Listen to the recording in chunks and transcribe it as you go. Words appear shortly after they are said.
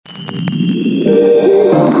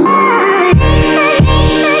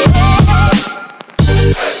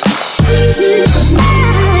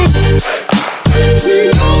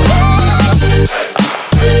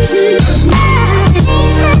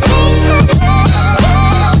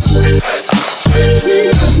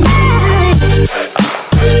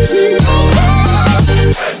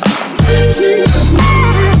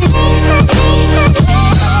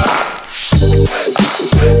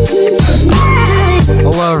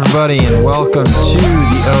welcome to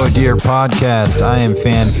the Oh Dear podcast. I am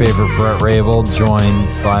fan favorite Bret Rabel, joined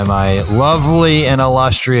by my lovely and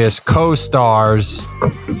illustrious co-stars,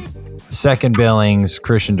 Second Billings,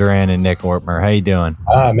 Christian Duran, and Nick Wortmer. How you doing?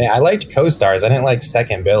 Man, I liked co-stars. I didn't like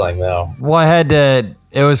second billing though. Well, I had to.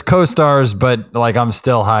 It was co-stars, but like I'm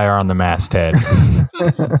still higher on the masthead.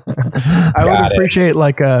 I would appreciate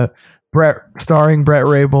like a Bret starring Bret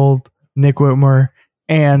Rabel, Nick Whitmore,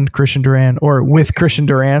 and Christian Duran, or with Christian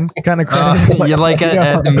Duran kind of credit. You like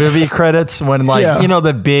at the movie credits when you know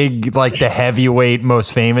the big like the heavyweight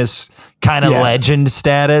most famous kind of legend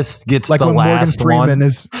status gets like the when last Morgan Freeman one.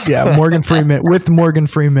 Is Morgan Freeman with Morgan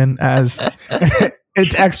Freeman as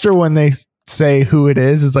it's extra when they say who it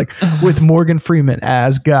is. It's like with Morgan Freeman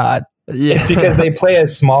as God. Yeah. It's because they play a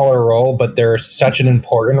smaller role, but they're such an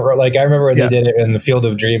important role. Like I remember they did it in the Field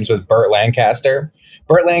of Dreams with Burt Lancaster.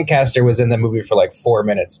 Burt Lancaster was in the movie for like 4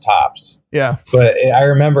 minutes tops. Yeah. But I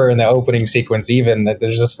remember in the opening sequence, even that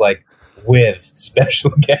there's just like with special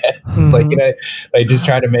guests, like, you know, like just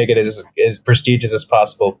trying to make it as prestigious as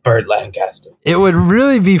possible. Burt Lancaster. It would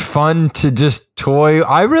really be fun to just toy.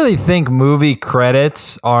 I really think movie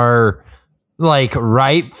credits are like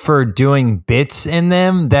ripe for doing bits in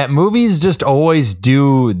them that movies just always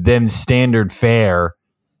do them standard fare.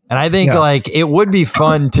 And I think like it would be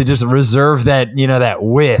fun to just reserve that, you know, that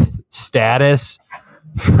with status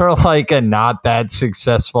for like a not that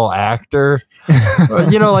successful actor,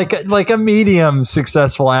 you know, like a medium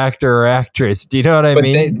successful actor or actress. Do you know what I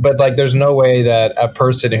mean? But like, there's no way that a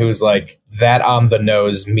person who's like that on the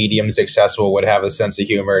nose, medium successful would have a sense of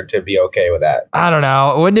humor to be okay with that. I don't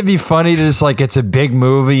know. Wouldn't it be funny to just like, it's a big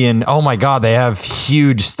movie and oh my God, they have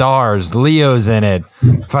huge stars. Leo's in it.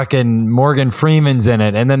 Fucking Morgan Freeman's in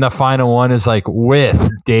it. And then the final one is like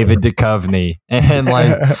with David Duchovny. And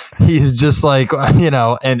like, he's just like, you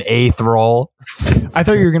know, an eighth role. I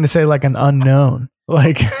thought you were going to say like an unknown.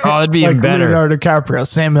 Like, oh, it'd be like even better. Leonardo DiCaprio,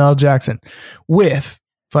 Samuel L. Jackson with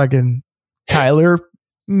fucking Tyler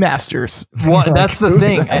Masters. Well, that's the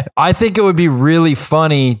thing. I think it would be really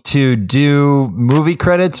funny to do movie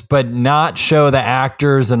credits, but not show the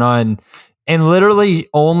actors and literally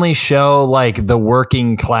only show like the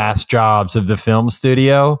working class jobs of the film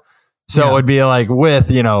studio. So it would be like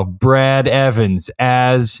with, you know, Brad Evans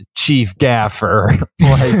as chief gaffer.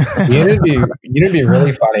 Like, it'd be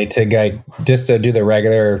really funny to like just to do the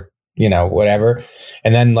regular, you know, whatever,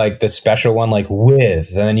 and then like the special one like with,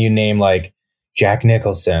 and then you name like Jack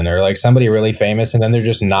Nicholson or like somebody really famous, and then they're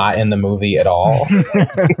just not in the movie at all.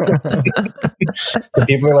 So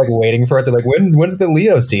people are like waiting for it. They're like, when's the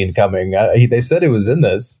Leo scene coming? They said it was in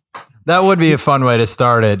this. That would be a fun way to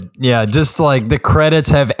start it. Yeah, just like the credits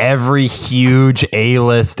have every huge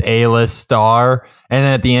A-list star, and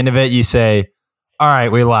then at the end of it you say, all right,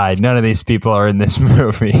 we lied. None of these people are in this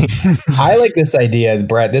movie. I like this idea,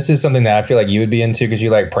 Brett. This is something that I feel like you would be into because you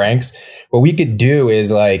like pranks. What we could do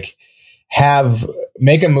is like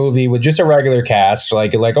make a movie with just a regular cast,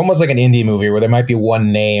 like almost like an indie movie where there might be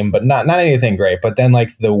one name, but not anything great. But then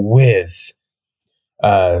like the with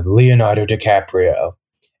Leonardo DiCaprio.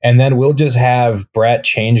 And then we'll just have Bret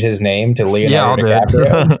change his name to Leonardo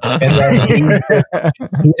DiCaprio. And then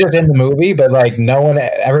he's just in the movie, but like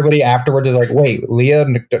everybody afterwards is like, wait,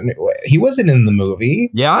 he wasn't in the movie.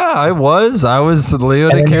 Yeah, I was Leo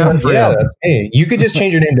DiCaprio. Like, yeah, that's me. You could just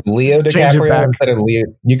change your name to Leo DiCaprio instead of Leo.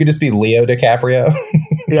 You could just be Leo DiCaprio.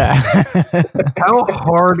 Yeah. How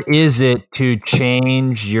hard is it to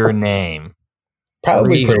change your name?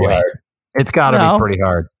 Probably pretty hard. It's got to be pretty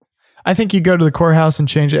hard. I think you go to the courthouse and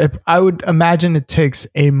change it. I would imagine it takes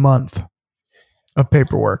a month of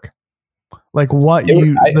paperwork. Like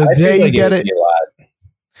the day you get it.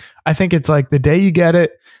 I think it's like the day you get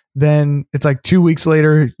it, then it's like 2 weeks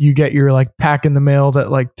later, you get your like pack in the mail that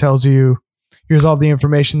like tells you, here's all the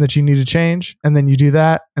information that you need to change. And then you do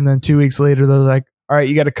that. And then 2 weeks later, they're like, all right,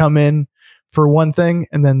 you got to come in for one thing,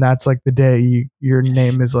 and then that's like the day your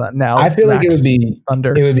name is now. I feel like it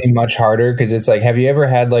would be much harder because it's like, have you ever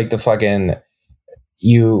had like the fucking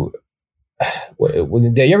you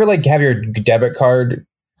ever like have your debit card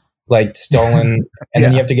like stolen and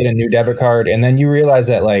then you have to get a new debit card, and then you realize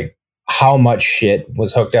that like how much shit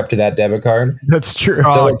was hooked up to that debit card? That's true.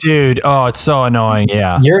 Oh, dude. Oh, it's so annoying.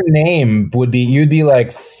 Yeah. Your name you'd be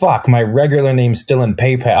like, fuck, my regular name's still in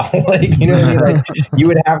PayPal. Like, you know what I mean? Like, you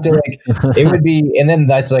would have to like, it would be, and then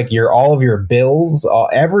that's like all of your bills,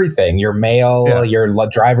 everything, your mail, your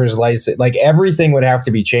driver's license, like everything would have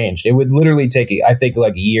to be changed. It would literally take, I think,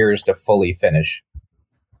 like years to fully finish.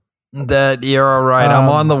 That you're all right. I'm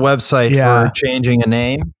on the website for changing a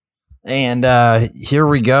name. And here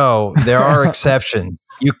we go. There are exceptions.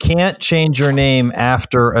 you can't change your name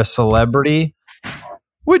after a celebrity,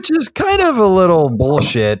 which is kind of a little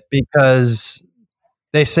bullshit because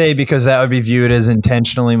they say because that would be viewed as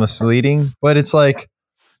intentionally misleading. But it's like,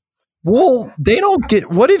 well, they don't get.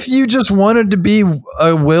 What if you just wanted to be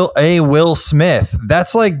a Will Smith?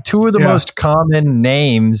 That's like two of the most common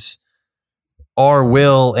names are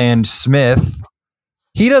Will and Smith.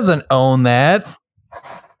 He doesn't own that.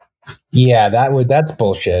 Yeah, that's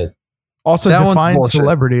bullshit. Also, define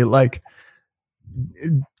celebrity. Like,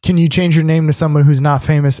 can you change your name to someone who's not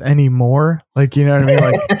famous anymore? Like, you know what I mean?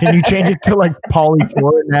 Like, can you change it to like Pauly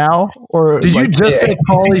Shore now? Or did you just say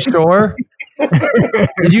Pauly Shore?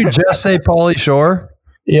 Did you just say Pauly Shore?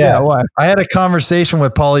 Yeah. What? I had a conversation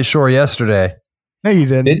with Pauly Shore yesterday. No, you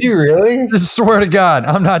didn't. Did you really? I swear to God,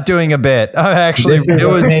 I'm not doing a bit. I actually, it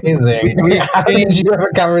was amazing. How did you have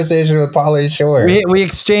a conversation with Pauly Shore? We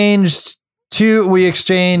exchanged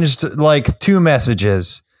like 2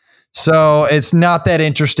 messages. So it's not that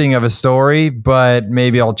interesting of a story, but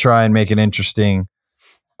maybe I'll try and make it interesting.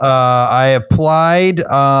 I applied.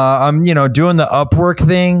 I'm, doing the Upwork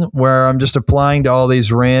thing where I'm just applying to all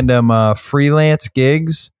these random freelance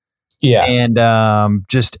gigs. Yeah. And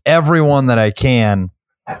just everyone that I can.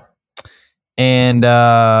 And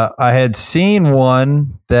I had seen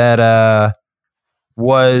one that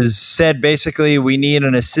was said basically we need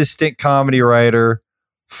an assistant comedy writer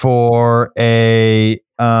for a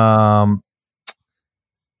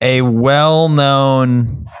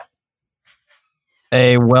well-known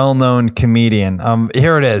comedian.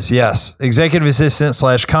 Here it is. Yes. Executive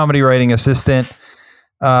assistant / comedy writing assistant.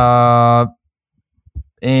 Can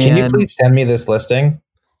you please send me this listing?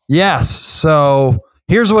 Yes. So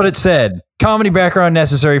here's what it said. Comedy background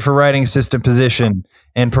necessary for writing assistant position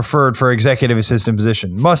and preferred for executive assistant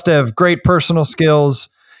position. Must have great personal skills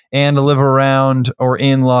and to live around or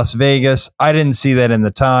in Las Vegas. I didn't see that in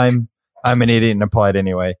the time. I'm an idiot and applied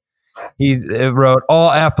anyway. He wrote,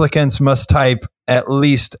 all applicants must type at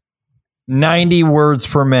least 90 words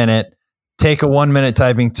per minute, take a 1-minute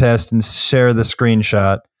typing test, and share the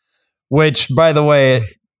screenshot. Which, by the way,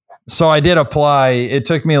 so I did apply. It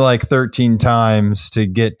took me like 13 times to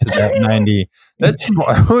get to that 90. It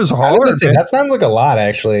was hard. That sounds like a lot,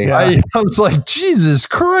 actually. Yeah. I was like, Jesus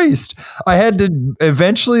Christ. I had to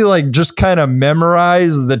eventually like just kind of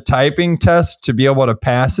memorize the typing test to be able to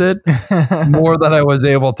pass it more than I was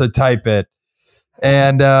able to type it.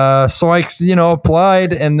 And so I,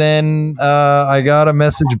 applied, and then I got a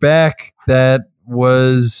message back that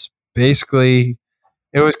was basically,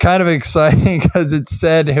 it was kind of exciting because it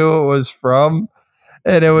said who it was from,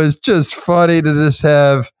 and it was just funny to just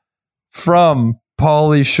have from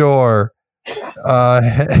Pauly Shore.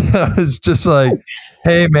 I was just like,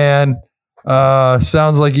 hey man,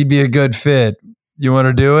 sounds like you'd be a good fit. You want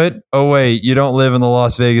to do it? Oh wait, you don't live in the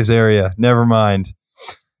Las Vegas area. Never mind.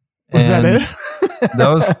 Was that it?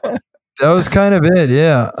 That was kind of it,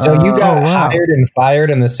 yeah. So you got hired and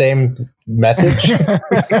fired in the same message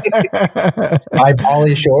by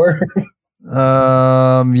Pauly Shore?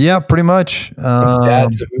 Yeah, pretty much.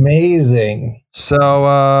 That's amazing. So,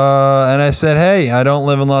 and I said, hey, I don't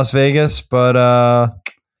live in Las Vegas, but,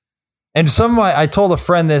 and I told a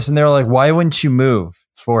friend this, and they're like, why wouldn't you move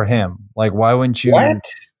for him? Like, why wouldn't you? What?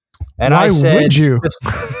 And why would you?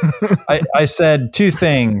 I said 2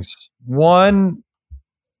 things. 1,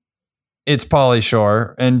 it's Pauly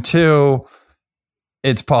Shore, and 2,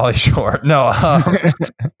 it's Pauly Shore. No,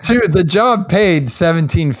 2, the job paid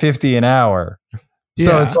 $17.50 an hour,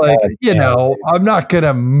 so it's like I'm not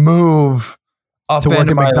gonna move up to work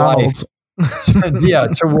into at my McDonald's.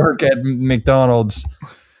 to work at McDonald's.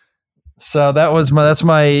 So that's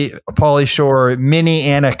my Pauly Shore mini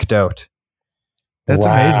anecdote. That's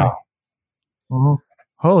amazing. Mm-hmm.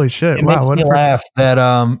 Holy shit! It makes me laugh that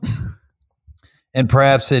and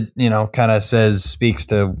perhaps it, kind of speaks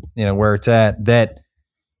to, where it's at, that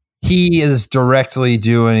he is directly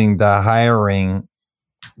doing the hiring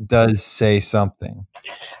does say something.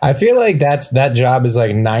 I feel like that job is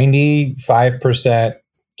like 95%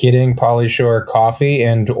 getting Pauly Shore coffee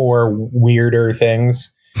and or weirder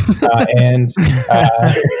things. And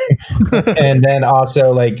then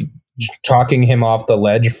also like talking him off the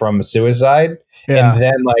ledge from suicide. Yeah. And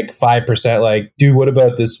then like 5% like, dude, what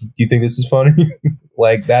about this? Do you think this is funny?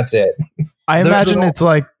 Like, that's it. I imagine it's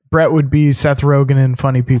like Bret would be Seth Rogen and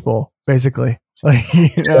funny people, basically. Like,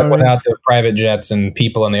 except without the private jets and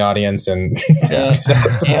people in the audience and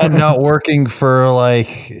not working for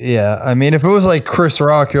I mean, if it was like Chris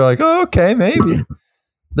Rock, you're like, oh, okay, maybe.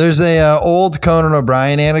 There's a old Conan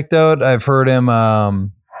O'Brien anecdote. I've heard him. I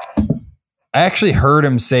actually heard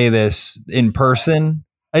him say this in person.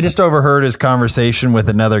 I just overheard his conversation with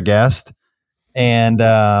another guest. And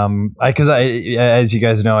because as you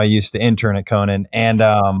guys know, I used to intern at Conan, and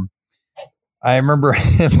I remember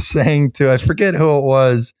him saying to, I forget who it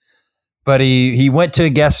was, but he went to a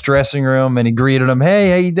guest dressing room and he greeted him,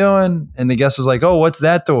 "Hey, how you doing?" And the guest was like, "Oh, what's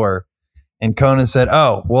that door?" And Conan said,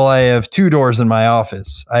 "Oh, well, I have two doors in my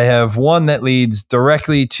office. I have one that leads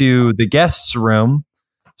directly to the guest's room,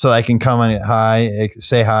 so I can come and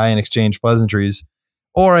say hi and exchange pleasantries.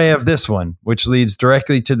 Or I have this one, which leads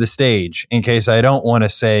directly to the stage in case I don't want to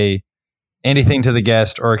say anything to the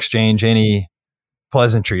guest or exchange any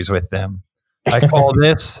pleasantries with them. I call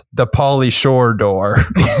this the Pauly Shore door."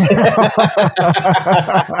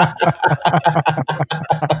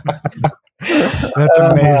 That's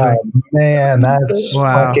amazing. Man, that's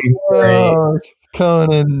fucking great.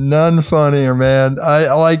 Conan, none funnier, man.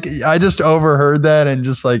 I just overheard that and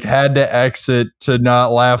just like had to exit to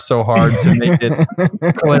not laugh so hard to make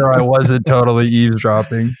it clear I wasn't totally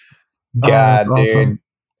eavesdropping. God, dude. Awesome.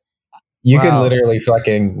 You could literally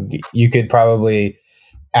you could probably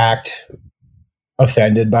act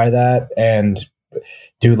offended by that and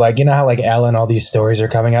do like, you know how like Ellen, all these stories are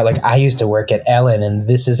coming out. Like, I used to work at Ellen and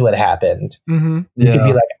this is what happened. Mm-hmm. You could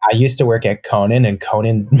be like, I used to work at Conan and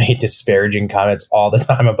Conan made disparaging comments all the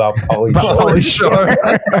time about Pauly Shore.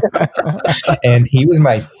 And he was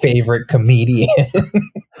my favorite comedian.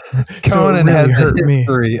 Conan has a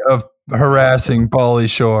history of harassing Pauly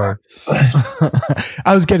Shore.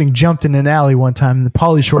 I was getting jumped in an alley one time and the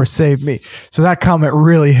Pauly Shore saved me. So that comment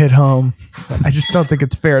really hit home. I just don't think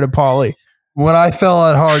it's fair to Pauly. When I fell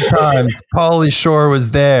on hard times, Pauly Shore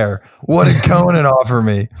was there. What did Conan offer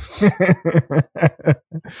me?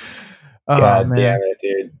 God damn it,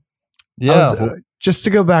 dude. Yeah. Just to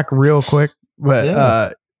go back real quick,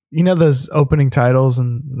 but you know those opening titles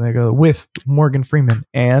and they go with Morgan Freeman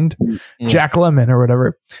and Jack Lemmon or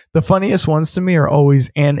whatever. The funniest ones to me are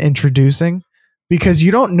always "and introducing," because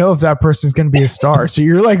you don't know if that person's going to be a star. So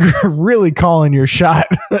you're like really calling your shot.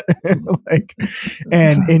 Like,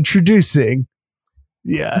 and introducing.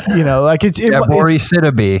 Yeah. You know, like it's Boris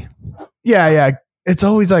Sidibe. Yeah. It's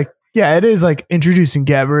always like, yeah, it is like introducing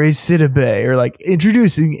Gabrielle Sidibe or like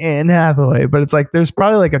introducing Anne Hathaway. But it's like, there's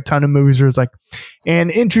probably like a ton of movies where it's like, and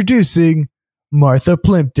introducing Martha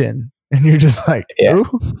Plimpton. And you're just like, yeah.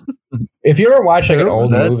 If you ever watch like an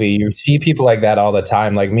old movie, you see people like that all the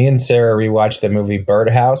time. Like me and Sarah rewatched the movie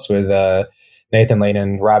Birdhouse with Nathan Lane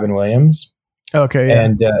and Robin Williams. Okay, yeah.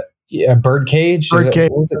 And Birdcage.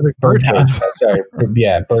 Birdcage. Sorry,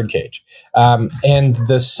 yeah, Birdcage. And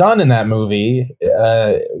the son in that movie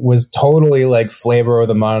was totally like flavor of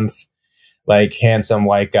the month, like handsome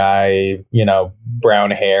white guy, you know,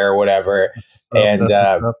 brown hair, whatever. And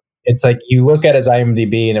it's like you look at his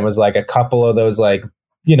IMDb and it was like a couple of those like,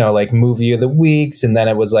 you know, like movie of the weeks, and then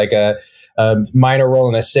it was like a minor role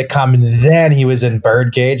in a sitcom, and then he was in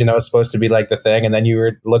Birdcage, and that was supposed to be like the thing, and then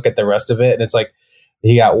you look at the rest of it and it's like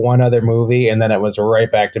he got one other movie, and then it was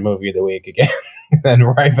right back to movie of the week again, and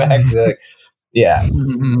right back to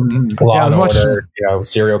Law and Order, you know,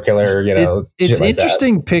 serial killer, you know. It's like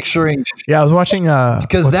interesting that. Picturing. Yeah, I was watching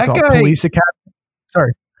because that guy, Police Academy.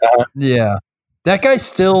 Sorry. Yeah, that guy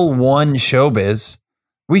still won Showbiz.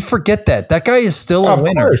 We forget that guy is still a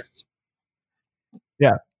winner. Course.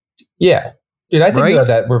 Yeah. Dude, I think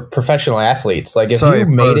that we're professional athletes. Like, if you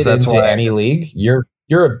made it into any league, you're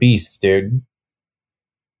a beast, dude.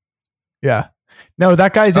 Yeah. No,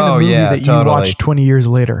 that guy's in a movie that you watched 20 years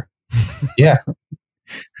later. Yeah.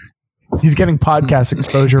 He's getting podcast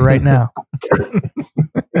exposure right now.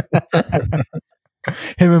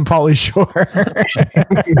 Him and Pauly Shore.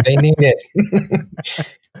 They need it.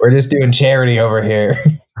 We're just doing charity over here.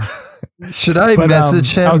 Should I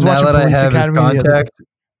message him now that I have his contact?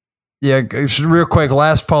 Yeah, real quick.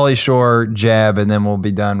 Last Pauly Shore jab, and then we'll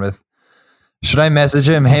be done with. Should I message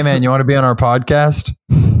him? Hey, man, you want to be on our podcast?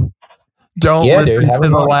 Don't listen to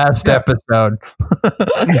the last episode.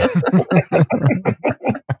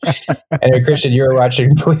 Anyway, Christian, you were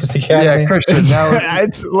watching Police Academy. Yeah, Christian.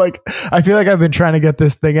 It's like I feel like I've been trying to get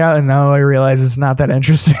this thing out, and now I realize it's not that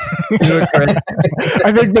interesting.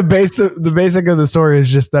 I think the basic of the story is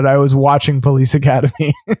just that I was watching Police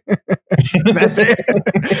Academy. That's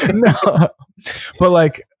it. No, but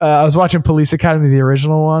like I was watching Police Academy, the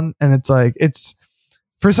original one, and it's.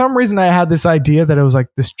 For some reason, I had this idea that it was like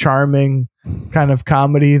this charming kind of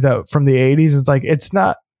comedy that from the 80s. It's like, it's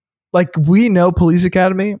not like we know Police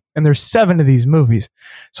Academy and there's 7 of these movies.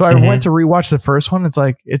 So I went to rewatch the first one. It's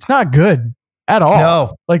like, it's not good at all.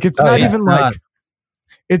 No. Like, it's not even like,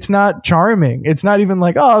 it's not charming. It's not even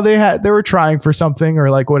like, oh, they were trying for something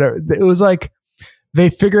or like whatever. It was like,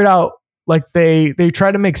 they figured out like they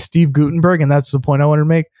try to make Steve Guttenberg, and that's the point I wanted to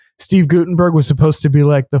make. Steve Guttenberg was supposed to be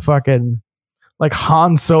like the fucking like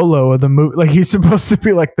Han Solo of the movie. Like he's supposed to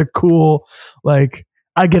be like the cool, like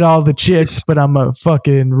I get all the chicks, but I'm a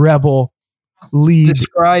fucking rebel lead.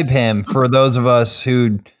 Describe him for those of us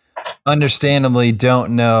who understandably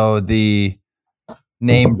don't know the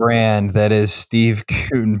name brand that is Steve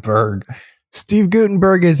Guttenberg. Steve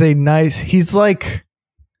Guttenberg is he's like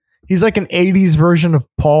an 80s version of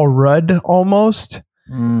Paul Rudd almost,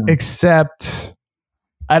 except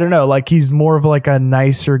I don't know, like he's more of like a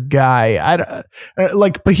nicer guy.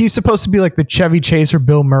 But he's supposed to be like the Chevy Chase or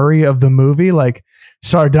Bill Murray of the movie, like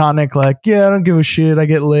sardonic, like, yeah, I don't give a shit, I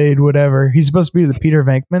get laid, whatever. He's supposed to be the Peter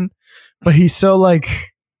Venkman, but he's so like,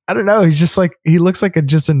 I don't know, he's just like, he looks like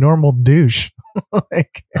just a normal douche.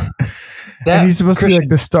 Like, and he's supposed to be like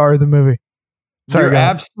the star of the movie. Sorry, you're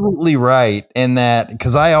absolutely right in that,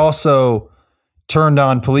 because I also turned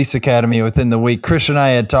on Police Academy within the week. Christian and I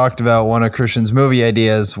had talked about one of Christian's movie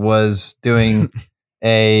ideas was doing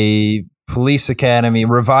a Police Academy,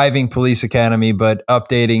 reviving Police Academy, but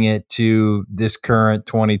updating it to this current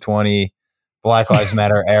 2020 Black Lives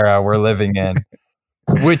Matter era we're living in,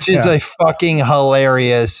 which is a fucking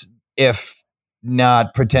hilarious, if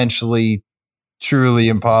not potentially truly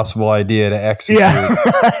impossible idea to execute. Yeah,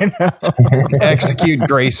 I know. Execute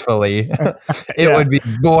gracefully. It would be,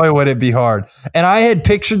 boy, would it be hard. And I had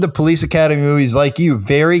pictured the Police Academy movies like you,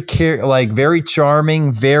 very very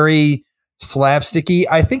charming, very slapsticky.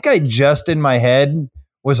 I think I just in my head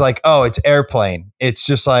was like, oh, it's Airplane. It's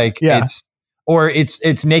just like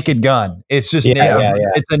it's Naked Gun. It's just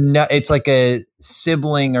it's like a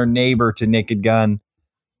sibling or neighbor to Naked Gun.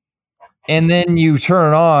 And then you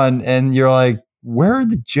turn it on and you're like, where are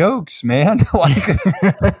the jokes, man? Like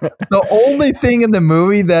the only thing in the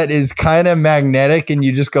movie that is kind of magnetic and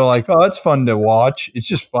you just go like, oh, it's fun to watch. It's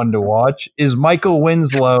just fun to watch is Michael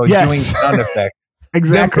Winslow doing sound effects.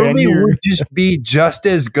 Exactly. The movie would just be just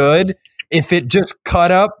as good if it just cut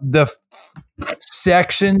up the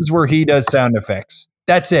sections where he does sound effects.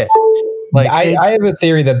 That's it. Like I have a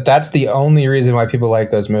theory that that's the only reason why people like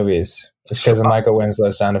those movies, just because of Michael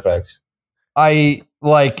Winslow's sound effects.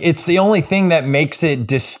 It's the only thing that makes it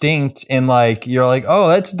distinct and like you're like, oh,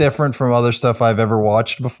 that's different from other stuff I've ever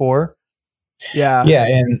watched before. Yeah,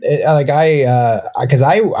 and because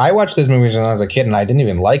I watched those movies when I was a kid and I didn't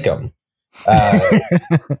even like them,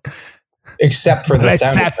 except for I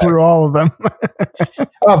sat through all of them.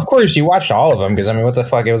 Oh, of course you watched all of them because I mean, what the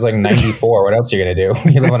fuck? It was like 94. What else are you gonna do?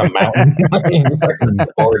 You live on a mountain. You're fucking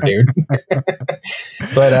bored, dude.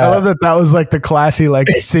 But I love that was like the classy like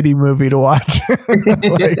city movie to watch. Like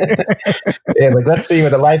let's see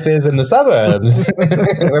what the life is in the suburbs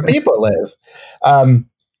where people live.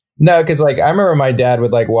 No, because like I remember my dad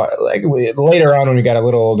would later on when we got a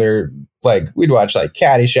little older, like we'd watch like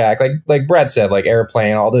Caddyshack, like Bret said, like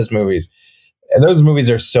Airplane, all those movies. And those movies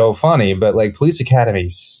are so funny, but like Police Academy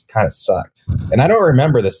kind of sucked. And I don't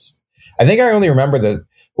remember this. I think I only remember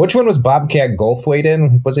which one was Bobcat Goldthwait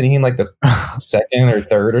in? Wasn't he in like the second or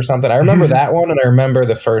third or something? I remember that one and I remember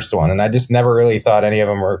the first one. And I just never really thought any of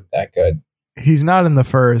them were that good. He's not in the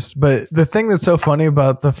first, but the thing that's so funny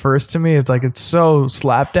about the first to me is like it's so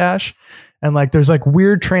slapdash and like there's like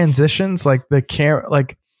weird transitions, like the camera,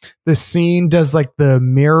 like the scene does like the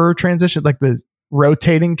mirror transition, like the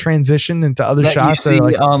rotating transition into other shots you see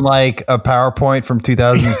like on like a PowerPoint from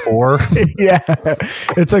 2004. Yeah,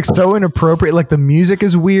 it's like so inappropriate. Like the music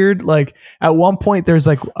is weird. Like at one point there's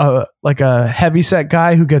like a heavyset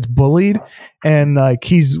guy who gets bullied and like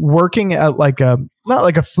he's working at like a not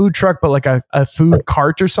like a food truck but like a food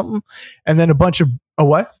cart or something, and then a bunch of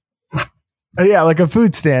what like a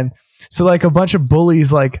food stand. So like a bunch of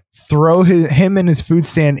bullies like throw him and his food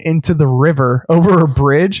stand into the river over a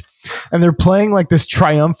bridge, and they're playing like this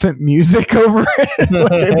triumphant music over it.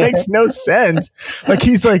 Like, it makes no sense. Like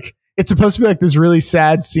he's like, it's supposed to be like this really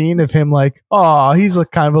sad scene of him like, oh, he's like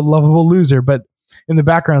kind of a lovable loser, but in the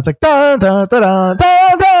background it's like da da da da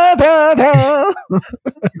da da da da.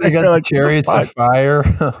 They got like chariots of fire.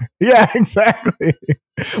 Yeah, exactly.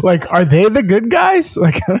 Like, are they the good guys?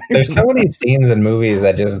 Like, there's so many scenes in movies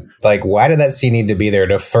that just like, why did that scene need to be there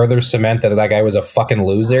to further cement that guy was a fucking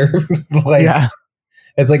loser? Like, yeah.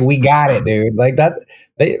 It's like, we got it, dude. Like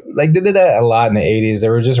they did that a lot in the 80s.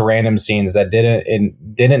 There were just random scenes that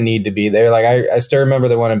didn't need to be there. Like I still remember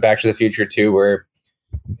the one in Back to the Future 2 where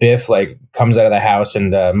Biff like comes out of the house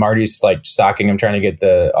and Marty's like stalking him, trying to get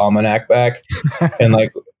the almanac back. And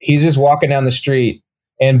like, he's just walking down the street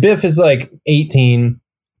and Biff is like 18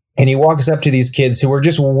 and he walks up to these kids who are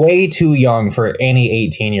just way too young for any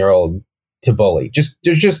 18-year-old to bully.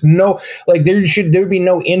 There's just no, like, there'd be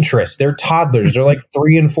no interest. They're toddlers. They're like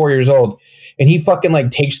 3 and 4 years old. And he fucking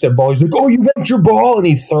like takes the ball. He's like, "Oh, you want your ball?" And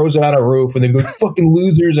he throws it on a roof and then goes, "Fucking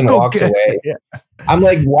losers," and walks away. Yeah. I'm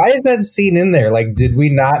like, why is that scene in there? Like, did we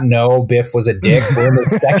not know Biff was a dick? We're in the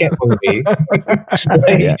second movie.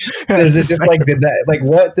 Is it just like,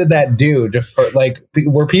 what did that do?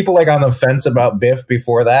 Were people like on the fence about Biff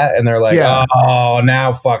before that? And they're like, oh,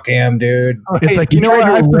 now fuck him, dude. It's like, you know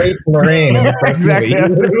what? Rape Lorraine in the first exactly.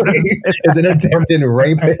 movie. Is an attempted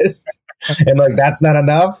rapist. And like, that's not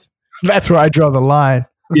enough. That's where I draw the line.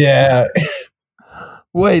 Yeah.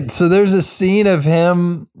 Wait, so there's a scene of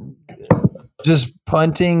him just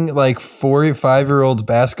punting like 4 or 5-year-olds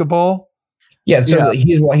basketball? Yeah, so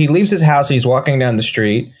he leaves his house and he's walking down the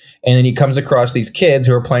street, and then he comes across these kids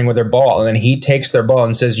who are playing with their ball, and then he takes their ball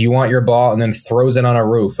and says, "You want your ball?" and then throws it on a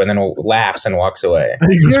roof and then laughs and walks away.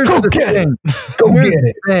 Here's the thing. Go get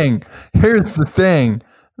it. Here's the thing.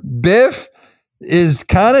 Biff is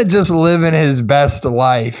kind of just living his best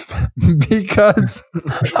life because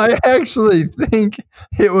I actually think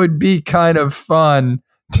it would be kind of fun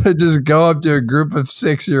to just go up to a group of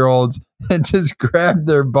 6-year-olds and just grab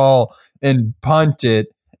their ball and punt it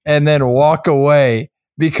and then walk away,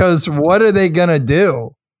 because what are they going to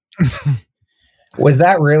do? Was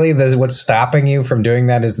that really what's stopping you from doing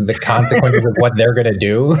that? Is the consequences of what they're going to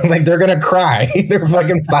do? Like, they're going to cry. They're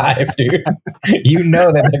fucking 5, dude. You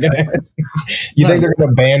know that they're going to, think they're going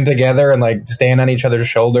to band together and like stand on each other's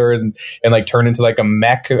shoulder and like turn into like a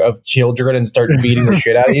mech of children and start beating the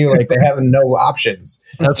shit out of you? Like, they have no options.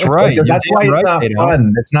 That's right. Like, that's why it's not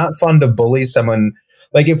fun. It's not fun to bully someone.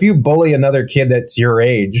 Like, if you bully another kid that's your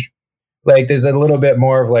age, like, there's a little bit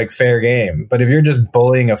more of like fair game. But if you're just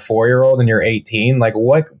bullying a 4-year-old and you're 18, like,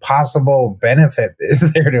 what possible benefit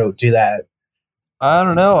is there to do that? I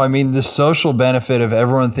don't know. I mean, the social benefit of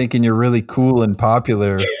everyone thinking you're really cool and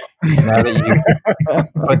popular now that you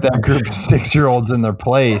put that group of 6-year-olds in their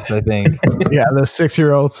place, I think. Yeah, the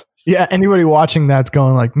 6-year-olds. Yeah, anybody watching that's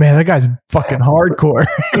going like, man, that guy's fucking hardcore.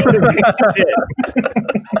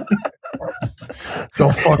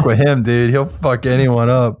 Don't fuck with him, dude. He'll fuck anyone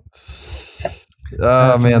up.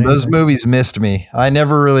 Oh, man, amazing. Those movies missed me. I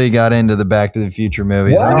never really got into the Back to the Future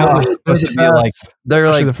movies. I know they're supposed to be like, they're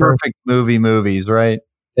like the perfect movies, right?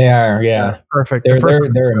 They are, yeah. Perfect.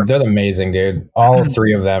 They're amazing, dude. All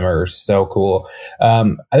 3 of them are so cool.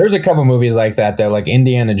 There's a couple movies like that, though, like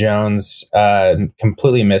Indiana Jones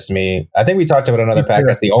completely missed me. I think we talked about another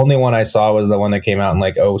podcast. The only one I saw was the one that came out in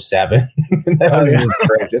like 2007.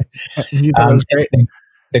 That was great.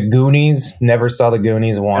 The Goonies, never saw the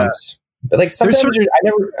Goonies once. But like sometimes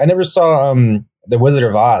I never saw The Wizard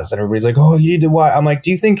of Oz, and everybody's like, "Oh, you need to watch." I'm like,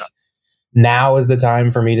 "Do you think now is the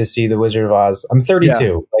time for me to see The Wizard of Oz?" I'm 32.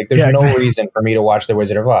 Yeah. Like, there's no reason for me to watch The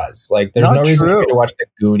Wizard of Oz. Like, there's no reason for me to watch The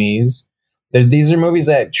Goonies. These are movies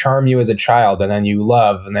that charm you as a child, and then you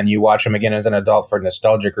love, and then you watch them again as an adult for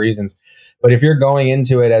nostalgic reasons. But if you're going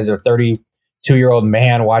into it as a 32-year-old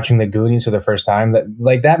man watching The Goonies for the first time,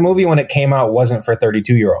 that movie when it came out wasn't for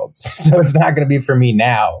 32-year-olds, so it's not going to be for me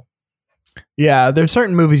now. Yeah, there's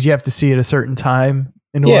certain movies you have to see at a certain time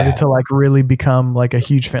in order to like really become like a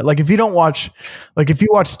huge fan. Like, if you watch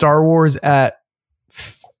Star Wars at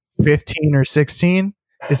 15 or 16,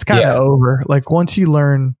 it's kind of over. Like, once you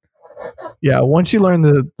learn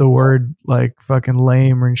the word like fucking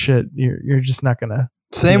lame and shit, you're just not gonna.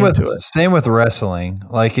 Same with wrestling.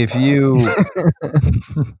 Like, if you,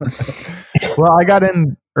 well, I got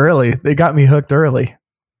in early. They got me hooked early.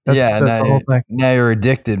 That's the whole thing. Now you're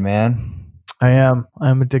addicted, man. I'm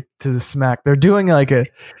addicted to the smack. They're doing like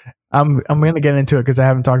I'm going to get into it because I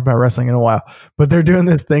haven't talked about wrestling in a while, but they're doing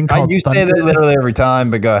this thing called. You say that literally every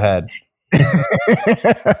time, but go ahead.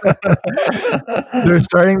 They're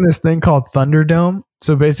starting this thing called Thunderdome.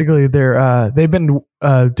 So basically they've been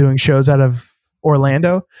doing shows out of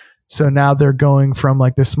Orlando. So now they're going from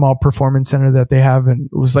like this small performance center that they have, and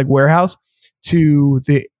it was like warehouse, to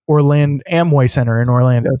the Amway Center in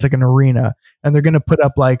Orlando. It's like an arena, and they're going to put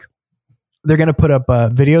up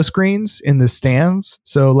video screens in the stands.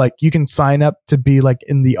 So like you can sign up to be like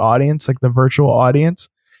in the audience, like the virtual audience,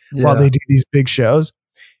 while they do these big shows.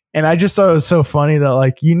 And I just thought it was so funny that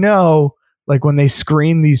like, like when they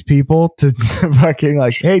screen these people to fucking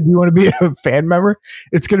like, hey, do you want to be a fan member?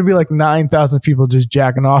 It's going to be like 9,000 people just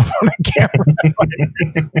jacking off on a camera.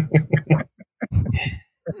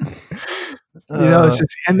 It's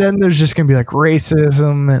just, and then there's just going to be like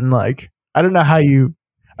racism and like, I don't know how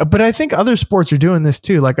but I think other sports are doing this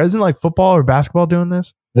too. Like, isn't like football or basketball doing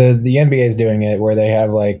this? The NBA is doing it, where they have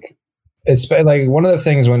like it's like one of the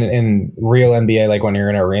things when in real NBA, like when you're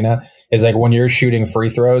in an arena, is like when you're shooting free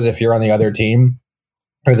throws, if you're on the other team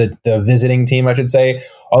or the visiting team, I should say,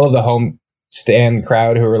 all of the home stand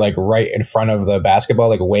crowd who are like right in front of the basketball,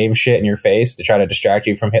 like wave shit in your face to try to distract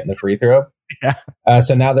you from hitting the free throw. Yeah.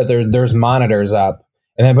 So now that there's monitors up,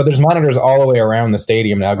 and then but there's monitors all the way around the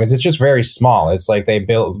stadium now because it's just very small. It's like they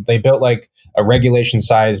built like a regulation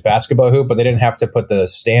size basketball hoop, but they didn't have to put the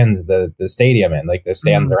stands, the stadium in, like the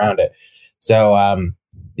stands around it. So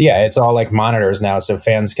yeah, it's all like monitors now, so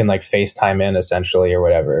fans can like FaceTime in essentially or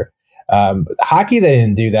whatever. Hockey, they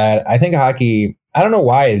didn't do that. I think hockey, I don't know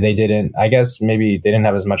why they didn't. I guess maybe they didn't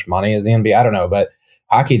have as much money as the NBA. I don't know, but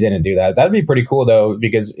hockey didn't do that. That'd be pretty cool though,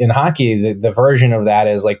 because in hockey, the version of that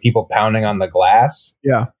is like people pounding on the glass.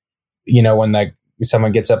 Yeah. You know, when like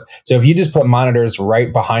someone gets up. So if you just put monitors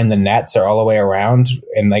right behind the nets or all the way around,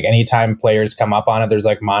 and like anytime players come up on it, there's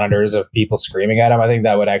like monitors of people screaming at them. I think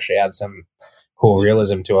that would actually add some cool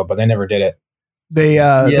realism to it, but they never did it. They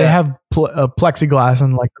have plexiglass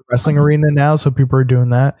in like the wrestling arena now, so people are doing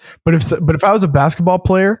that. But if I was a basketball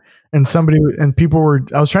player and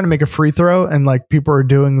I was trying to make a free throw and like people were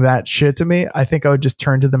doing that shit to me, I think I would just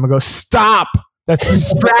turn to them and go, "Stop! That's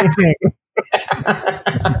distracting."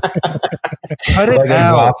 Cut it like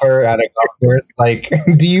out. A golfer at a golf course, like,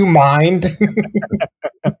 do you mind?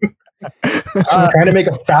 I'm trying to make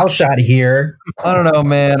a foul shot here. I don't know,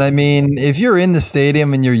 man. I mean, if you're in the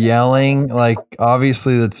stadium and you're yelling, like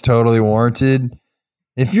obviously that's totally warranted.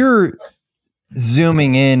 If you're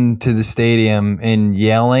zooming into the stadium and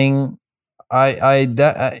yelling, I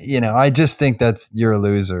just think you're a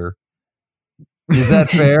loser. Is that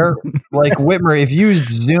fair? Like Whitmer, if you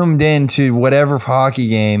zoomed into whatever hockey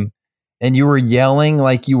game and you were yelling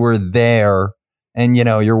like you were there, and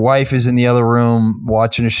your wife is in the other room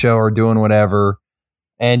watching a show or doing whatever,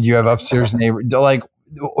 and you have upstairs neighbor, like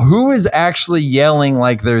who is actually yelling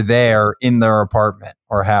like they're there in their apartment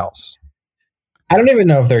or house? I don't even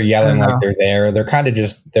know if they're yelling like they're there. They're kind of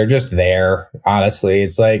they're just there. Honestly,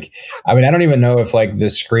 it's like, I mean, I don't even know if like the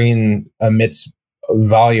screen emits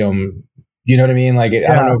volume. You know what I mean? Like,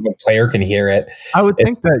 I don't know if a player can hear it. I would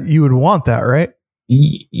think that you would want that, right?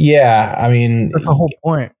 Yeah. I mean, that's the whole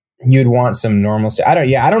point. You'd want some normalcy.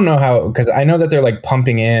 I don't know how, because I know that they're like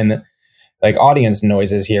pumping in like audience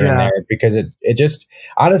noises here and there, because it just,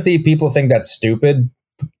 honestly, people think that's stupid.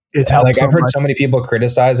 It helps. Like I've heard so many people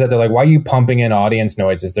criticize that. They're like, why are you pumping in audience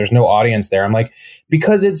noises? There's no audience there. I'm like,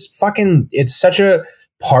 because it's such a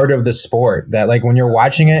part of the sport that like when you're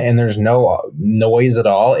watching it and there's no noise at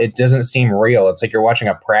all, it doesn't seem real. It's like you're watching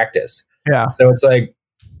a practice. Yeah. So it's like,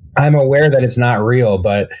 I'm aware that it's not real,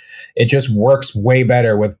 but it just works way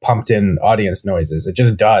better with pumped in audience noises. It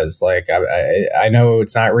just does. Like I know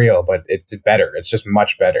it's not real, but it's better. It's just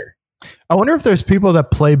much better. I wonder if there's people that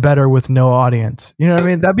play better with no audience. You know what I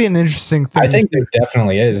mean? That'd be an interesting thing. I think there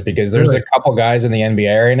definitely is, because there's a couple guys in the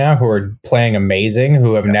NBA right now who are playing amazing,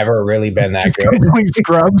 who have never really been that good. Complete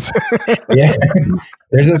scrubs. Yeah.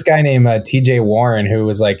 There's this guy named TJ Warren who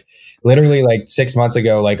was like literally like 6 months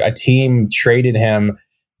ago, like a team traded him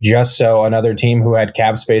just so another team who had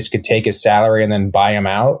cap space could take his salary and then buy him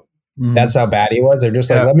out. Mm. That's how bad he was. They're just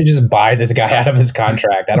like, let me just buy this guy out of his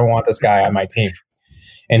contract. I don't want this guy on my team.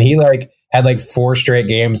 And he like had like 4 straight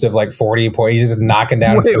games of like 40 points. He's just knocking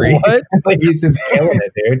down threes. Like he's just killing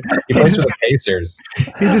it, dude. He plays for the Pacers.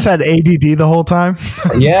 He just had ADD the whole time.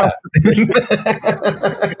 Yeah.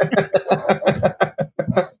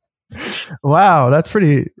 Wow, that's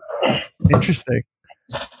pretty interesting.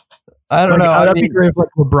 I don't know. That'd be great if like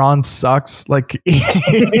LeBron sucks. Like,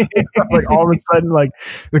 like all of a sudden, like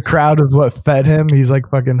the crowd is what fed him. He's like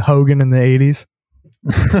fucking Hogan in the 80s.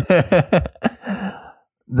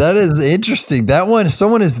 That is interesting. That one,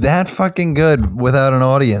 someone is that fucking good without an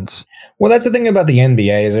audience. Well, that's the thing about the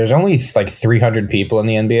NBA is there's only like 300 people in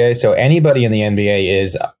the NBA. So anybody in the NBA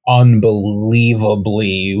is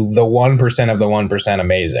unbelievably the 1% of the 1%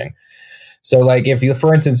 amazing. So like if you,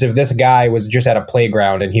 for instance, if this guy was just at a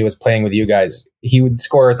playground and he was playing with you guys, he would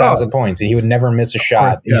score 1,000 points and he would never miss a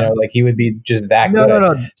shot. Yeah. You know, like he would be just that good.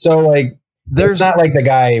 No. So like, it's not like the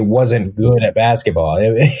guy wasn't good at basketball.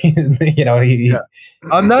 You know,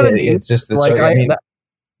 I'm not. It's just the like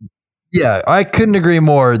I couldn't agree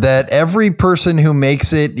more that every person who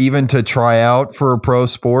makes it even to try out for a pro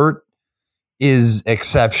sport is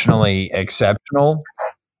exceptionally exceptional.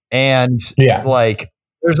 And like,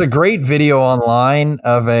 there's a great video online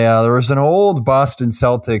of there was an old Boston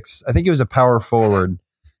Celtics. I think he was a power forward.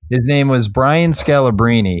 His name was Brian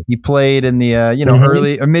Scalabrine. He played in the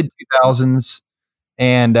early or mid 2000s,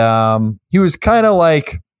 and he was kind of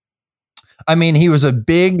like, I mean, he was a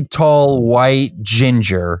big, tall, white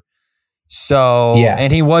ginger, So,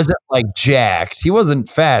 and he wasn't like jacked. He wasn't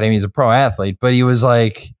fat. I mean, he's a pro athlete, but he was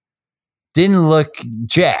like, didn't look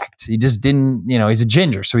jacked. He just didn't, he's a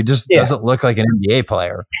ginger. So he just doesn't look like an NBA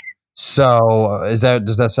player. So does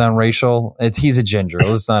that sound racial? He's a ginger.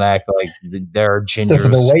 Let's not act like there are gingers. So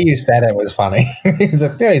the way you said it was funny. He's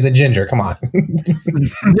a ginger. Come on.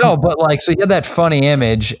 No, but so he had that funny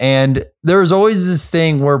image, and there was always this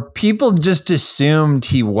thing where people just assumed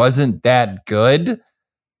he wasn't that good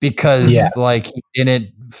because he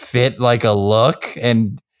didn't fit like a look.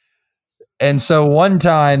 And so one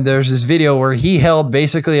time there's this video where he held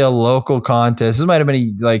basically a local contest. This might have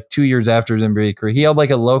been 2 years after his NBA career. He held like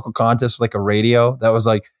a local contest with like a radio that was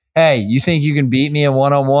like, hey, you think you can beat me in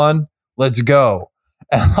one-on-one? Let's go.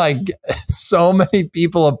 And so many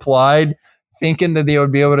people applied thinking that they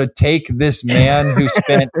would be able to take this man who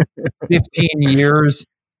spent 15 years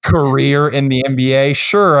career in the NBA.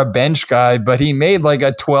 Sure, a bench guy, but he made like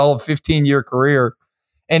a 12, 15-year career.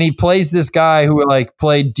 And he plays this guy who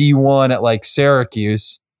played D1 at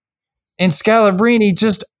Syracuse. And Scalabrine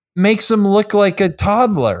just makes him look like a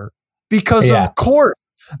toddler because of course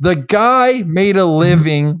the guy made a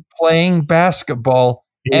living playing basketball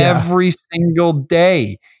every single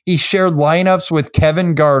day. He shared lineups with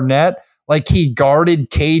Kevin Garnett. He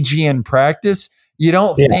guarded KG in practice. You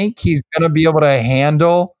don't think he's going to be able to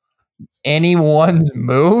handle anyone's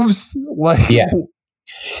moves?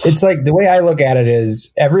 It's the way I look at it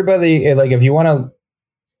is everybody, if you want to,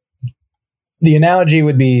 the analogy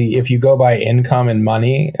would be if you go by income and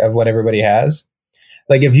money of what everybody has,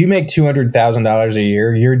 if you make $200,000 a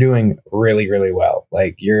year, you're doing really, really well.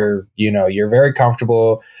 You're very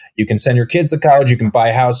comfortable. You can send your kids to college. You can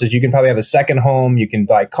buy houses. You can probably have a second home. You can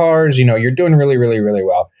buy cars. You're doing really, really, really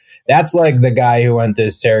well. That's the guy who went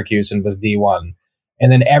to Syracuse and was D1.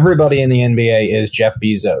 And then everybody in the NBA is Jeff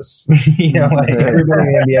Bezos. Everybody in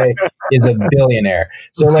the NBA is a billionaire.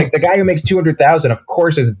 So the guy who makes $200,000, of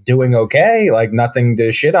course, is doing okay. Nothing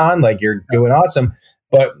to shit on. You're doing awesome.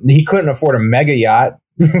 But he couldn't afford a mega yacht,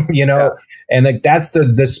 and that's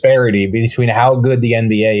the disparity between how good the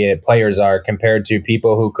NBA players are compared to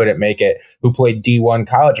people who couldn't make it, who played D1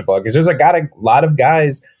 college ball. Because there's a lot of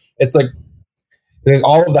guys. It's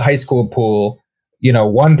all of the high school pool.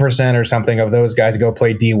 1% or something of those guys go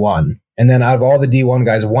play D1. And then out of all the D1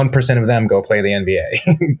 guys, 1% of them go play the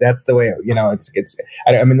NBA. That's the way, that's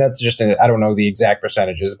just, I don't know the exact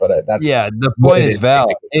percentages, but that's. Yeah, the point is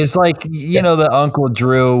valid. It's the Uncle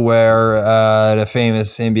Drew where the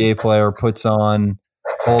famous NBA player puts on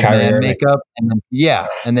old man makeup and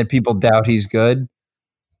then people doubt he's good.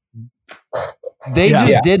 They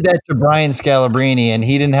just did that to Brian Scalabrine, and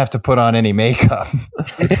he didn't have to put on any makeup.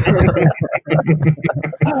 They're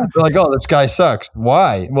like, oh, this guy sucks.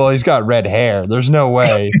 Why? Well, he's got red hair. There's no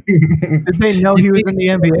way. Did they know he was in the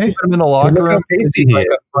NBA? Put him in the locker room. He's a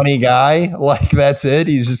funny guy. That's it.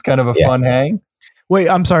 He's just kind of a fun hang. Wait,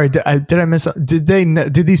 I'm sorry. Did I miss? Did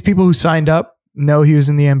these people who signed up know he was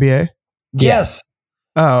in the NBA? Yes.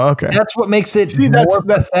 Oh, okay. That's what makes it more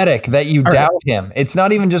pathetic that you doubt him. It's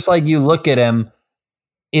not even just you look at him.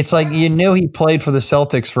 It's you knew he played for the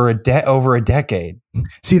Celtics for over a decade.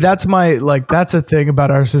 See, that's that's a thing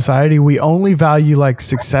about our society. We only value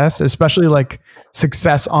success, especially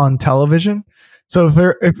success on television. So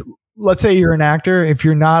if let's say you're an actor, if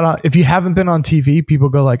you haven't been on TV, people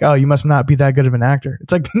go oh, you must not be that good of an actor.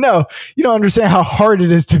 It's no, you don't understand how hard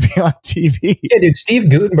it is to be on TV. Yeah, dude, Steve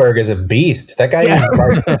Guttenberg is a beast. That guy is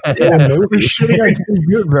Steve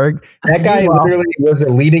Guttenberg. That guy literally was a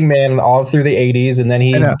leading man all through the 80s, and then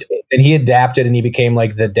he adapted and he became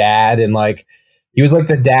the dad, and he was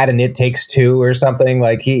the dad in It Takes Two or something.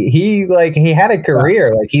 He had a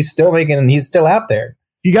career. He's still out there.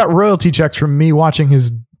 He got royalty checks from me watching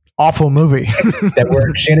his awful movie that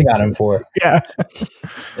we're shitting on him for.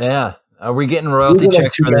 Yeah. Are we getting royalty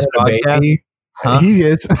checks for this podcast? Huh? He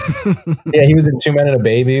is. Yeah, he was in 2 Men and a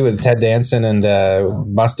Baby with Ted Danson and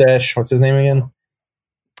Mustache. What's his name again?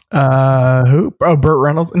 Who? Oh, Burt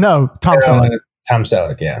Reynolds. No, Tom Selleck. Tom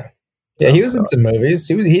Selleck. Yeah. Yeah, he was in some movies.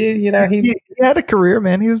 He had a career,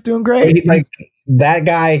 man. He was doing great. That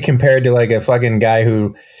guy compared to a fucking guy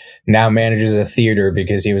who now manages a theater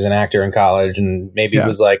because he was an actor in college, and maybe it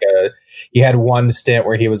was he had one stint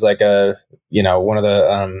where he was one of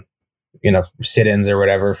the sit-ins or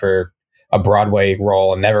whatever for a Broadway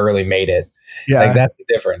role and never really made it. Yeah, that's the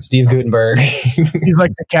difference. Steve Guttenberg, he's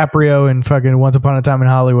like DiCaprio in fucking Once Upon a Time in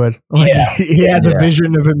Hollywood. He has a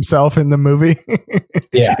vision of himself in the movie.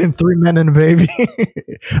 In 3 Men and a Baby.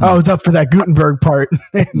 I was up for that Gutenberg part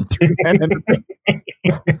in 3 Men and a Baby.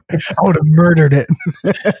 I would have murdered it.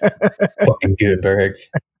 Fucking Gutenberg.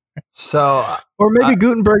 So, or maybe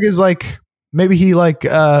Gutenberg is maybe he like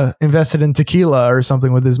invested in tequila or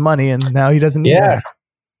something with his money, and now he doesn't need that.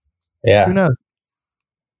 Yeah. Who knows?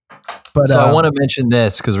 But so I want to mention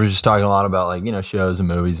this because we're just talking a lot about like, you know, shows and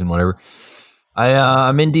movies and whatever.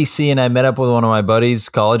 I'm in DC and I met up with one of my buddies,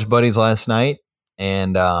 college buddies last night.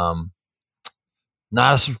 And not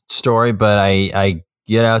a story, but I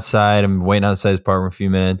get outside. I'm waiting outside his apartment for a few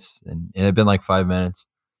minutes and it had been like 5 minutes.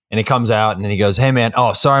 And he comes out and he goes, "Hey man,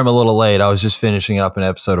 oh, sorry I'm a little late. I was just finishing up an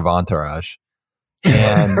episode of Entourage."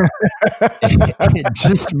 And it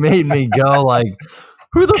just made me go like,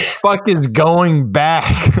 who the fuck is going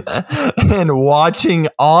back and watching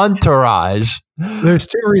Entourage? There's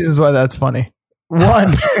two reasons why that's funny.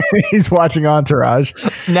 One, he's watching Entourage.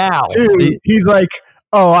 Now. Two, he's like,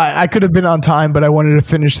 oh, I could have been on time, but I wanted to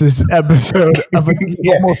finish this episode of an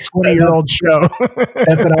almost 20-year-old show.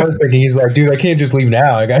 That's what I was thinking. He's like, dude, I can't just leave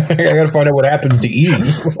now. I got to find out what happens to Eve.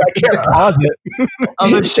 I can't pause it.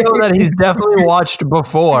 Of a show that he's definitely watched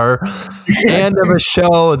before, and of a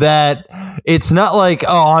show that it's not like,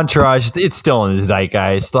 oh, Entourage, it's still in the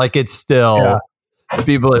zeitgeist. Like, it's still,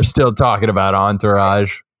 people are still talking about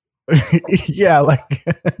Entourage. Yeah, like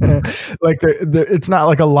it's not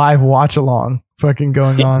like a live watch along fucking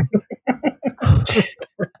going on.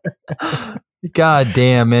 God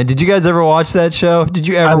damn, man. Did you guys ever watch that show? Did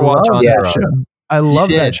you ever watch Entourage? I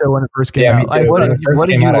loved that show when it first came out. Me too. What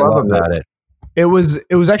did you love about it? It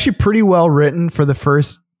was actually pretty well written for the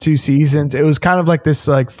first 2 seasons. It was kind of like this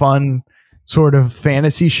like fun sort of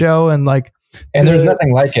fantasy show, and there's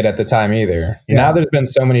nothing like it at the time either. Yeah. Now there's been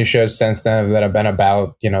so many shows since then that have been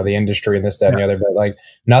about, you know, the industry and this, that, and the other, but like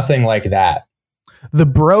nothing like that. The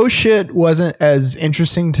bro shit wasn't as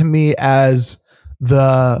interesting to me as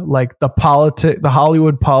the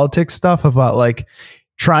Hollywood politics stuff about like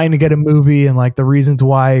trying to get a movie and like the reasons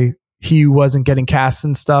why he wasn't getting cast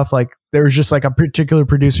and stuff. Like there was just like a particular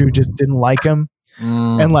producer who just didn't like him.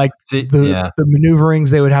 And like the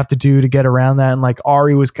maneuverings they would have to do to get around that, and like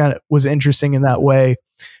Ari was interesting in that way,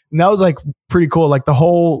 and that was like pretty cool. Like the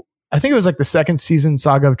whole, I think it was like the second season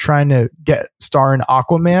saga of trying to star in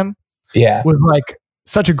Aquaman. Yeah, was like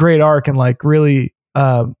such a great arc and like really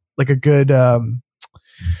like a good.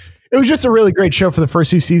 It was just a really great show for the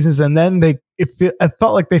first 2 seasons, and then I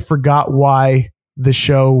felt like they forgot why the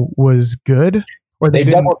show was good, or they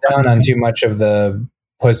doubled down on too much of the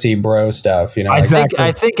pussy bro stuff, you know. I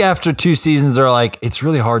think after 2 seasons they're like, it's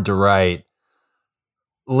really hard to write.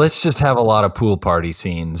 Let's just have a lot of pool party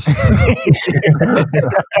scenes.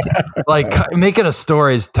 Like making a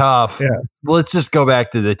story is tough. Yeah. Let's just go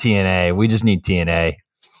back to the TNA. We just need TNA.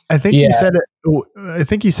 I think you said it. I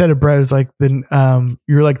think you said it, Brett. It was like you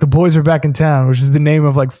were like, the boys are back in town, which is the name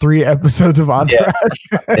of like 3 episodes of Entourage.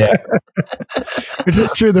 Yeah. Which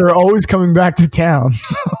is true. They're always coming back to town.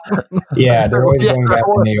 Yeah, they're always going back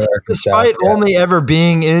to New York, despite only ever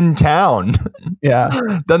being in town. Yeah,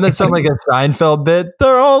 doesn't that sound like a Seinfeld bit?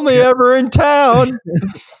 They're only ever in town.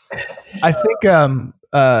 I think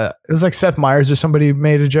it was like Seth Meyers or somebody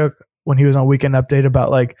made a joke when he was on Weekend Update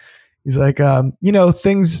about like. He's like, you know,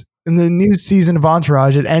 things in the new season of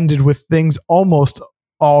Entourage, it ended with things almost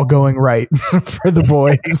all going right for the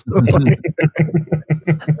boys.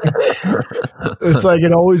 It's like,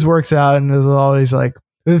 it always works out. And there's always like,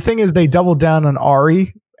 the thing is they doubled down on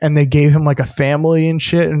Ari and they gave him like a family and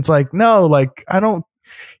shit. And it's like, no, like,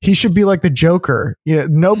 he should be like the Joker, you know,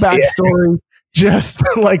 no backstory, just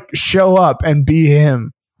like show up and be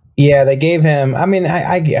him. Yeah. They gave him, I mean,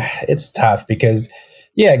 it's tough because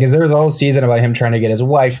there was a whole season about him trying to get his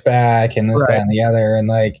wife back and this, that, and the other. And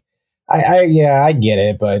like, I get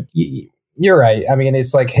it, but you're right. I mean,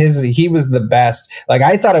 it's like he was the best. Like,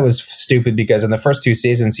 I thought it was stupid because in the first 2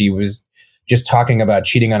 seasons, he was just talking about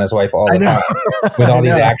cheating on his wife all the time with all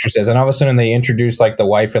these actresses. And all of a sudden they introduced like the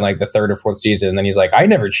wife in like the 3rd or 4th season. And then he's like, I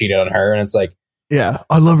never cheated on her. And it's like, yeah,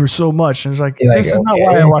 I love her so much. And it's like, this is not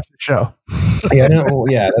why I watch the show.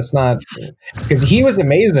 That's not, because he was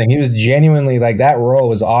amazing. He was genuinely like, that role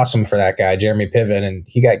was awesome for that guy, Jeremy Piven, and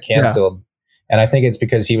he got canceled. Yeah. And I think it's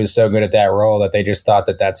because he was so good at that role that they just thought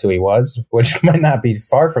that that's who he was, which might not be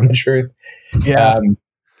far from the truth. Yeah. You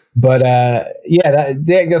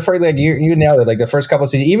nailed it. Like the first couple of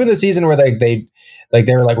seasons, even the season where they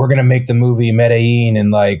were like, we're going to make the movie Medellin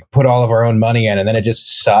and like put all of our own money in, and then it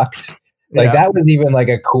just sucked. Like that was even like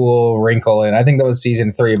a cool wrinkle. And I think that was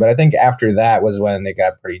season 3, but I think after that was when it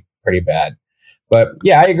got pretty bad. But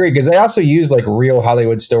yeah, I agree. Because they also used like real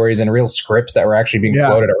Hollywood stories and real scripts that were actually being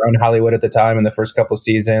floated around Hollywood at the time in the first couple of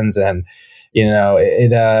seasons. And, you know,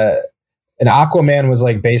 and Aquaman was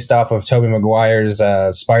like based off of Tobey Maguire's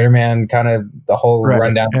Spider-Man, kind of the whole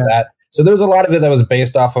rundown of that. So there was a lot of it that was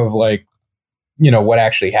based off of like what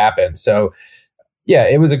actually happened. So yeah,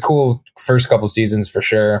 it was a cool first couple seasons for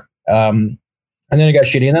sure. And then it got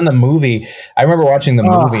shitty. And then the movie, I remember watching the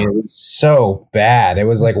movie. It was so bad. It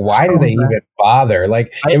was like, why do they even bother?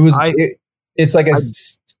 Like it's like a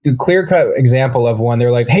clear cut example of when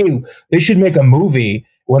they're like, hey, they should make a movie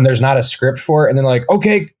when there's not a script for it. And they're like,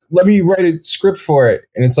 okay, let me write a script for it.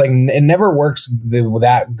 And it's like, it never works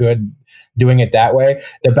that good doing it that way.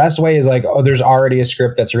 The best way is like, oh, there's already a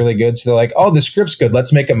script that's really good. So they're like, oh, the script's good.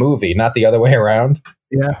 Let's make a movie, not the other way around.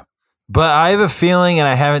 Yeah. But I have a feeling, and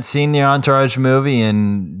I haven't seen the Entourage movie,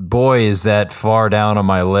 and boy, is that far down on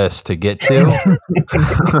my list to get to.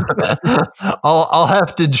 I'll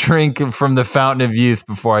have to drink from the fountain of youth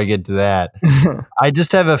before I get to that. I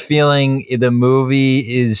just have a feeling the movie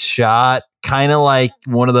is shot kind of like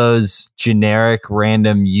one of those generic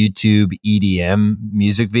random YouTube EDM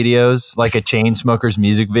music videos, like a Chainsmokers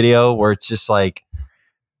music video, where it's just like,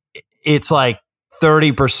 it's like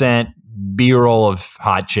 30% B-roll of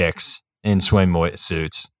hot chicks in swim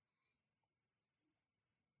suits.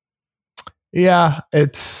 Yeah,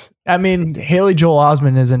 Haley Joel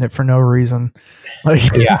Osment is in it for no reason. Like,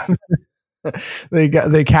 yeah, they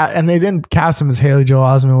didn't cast him as Haley Joel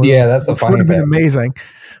Osment. Yeah, that's the funny thing. Amazing.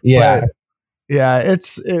 Yeah, but yeah,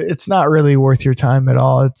 it's not really worth your time at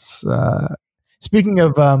all. It's speaking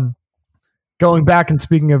of going back and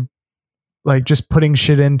speaking of like just putting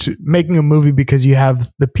shit into making a movie because you have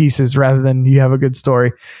the pieces rather than you have a good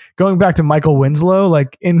story. Going back to Michael Winslow,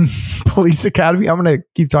 like in Police Academy, I'm going to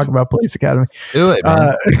keep talking about Police Academy. Do it,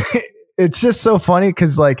 man. It's just so funny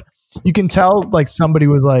because like you can tell like somebody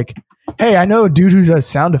was like, hey, I know a dude who does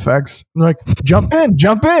sound effects. I'm like, jump in.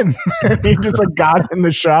 And he just like got in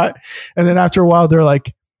the shot. And then after a while, they're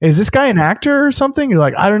like, is this guy an actor or something? You're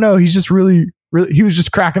like, I don't know. He's just really, he was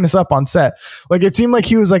just cracking us up on set. Like it seemed like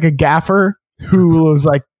he was like a gaffer who was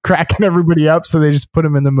like cracking everybody up. So they just put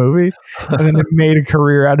him in the movie and then it made a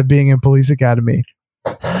career out of being in Police Academy.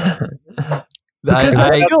 Because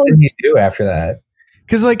what did he do after that?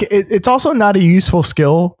 Because like it's also not a useful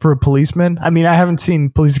skill for a policeman. I mean, I haven't seen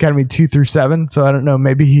Police Academy 2 through 7, so I don't know.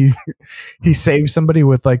 Maybe he saved somebody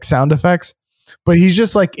with like sound effects, but he's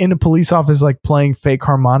just like in a police office, like playing fake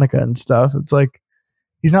harmonica and stuff. It's like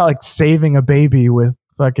he's not like saving a baby with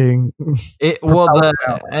fucking.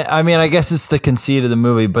 I mean, I guess it's the conceit of the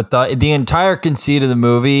movie, but the entire conceit of the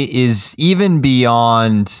movie is even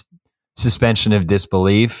beyond suspension of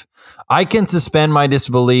disbelief. I can suspend my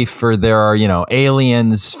disbelief for there are,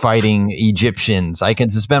 aliens fighting Egyptians. I can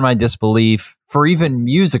suspend my disbelief for even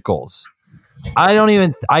musicals. I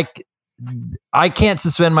can't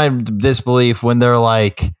suspend my disbelief when they're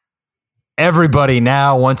like, everybody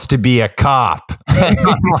now wants to be a cop.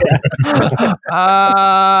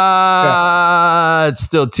 It's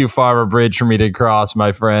still too far of a bridge for me to cross,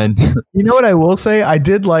 my friend. You know what I will say? I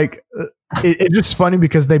did like... It's just funny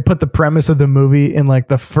because they put the premise of the movie in like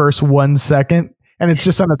the first 1 second and it's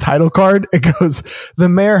just on a title card. It goes, the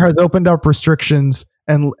mayor has opened up restrictions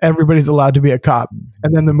and everybody's allowed to be a cop.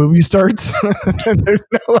 And then the movie starts and there's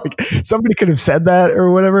no like, somebody could have said that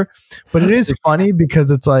or whatever, but it is funny because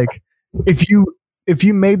it's like, if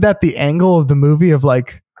you made that the angle of the movie of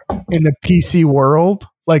like in the PC world,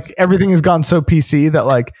 like everything has gone so PC that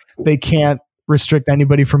like they can't restrict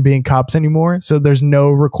anybody from being cops anymore, so there's no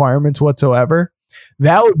requirements whatsoever.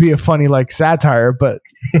 That would be a funny like satire, but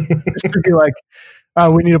it could be like,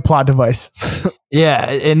 we need a plot device. Yeah,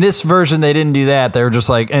 in this version they didn't do that. They were just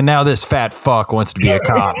like, and now this fat fuck wants to be a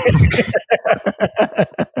cop.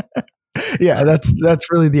 Yeah, that's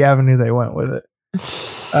really the avenue they went with it.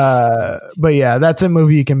 But yeah, that's a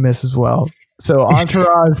movie you can miss as well. So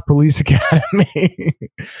Entourage, Police Academy.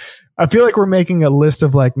 I feel like we're making a list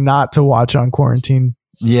of like not to watch on quarantine.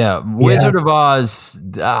 Yeah. Wizard of Oz,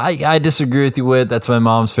 I disagree with you with. That's my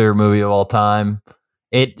mom's favorite movie of all time.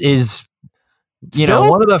 It is,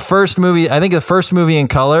 one of the first movie, I think the first movie in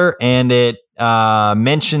color, and it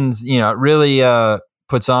mentions, it really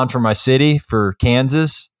puts on for my city, for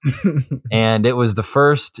Kansas. And it was the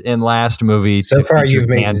first and last movie. So far, you've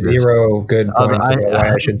made Kansas. Zero good points about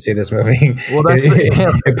why I should see this movie. Well,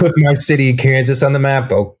 it puts my city, Kansas, on the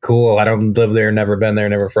map. Oh, cool. I don't live there, never been there,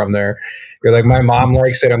 never from there. You're like, my mom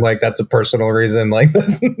likes it. I'm like, that's a personal reason. Like,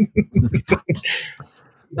 that's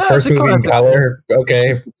first movie in color.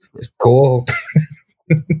 Okay, cool.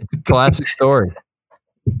 Classic story.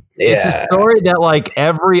 Yeah. It's a story that, like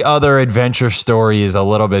every other adventure story, is a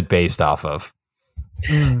little bit based off of.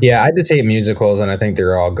 Yeah, I just hate musicals, and I think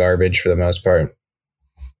they're all garbage for the most part.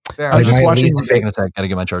 I was just watching. Gotta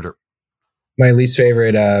get my charger. My least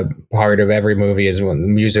favorite part of every movie is when the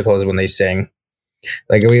musical is when they sing.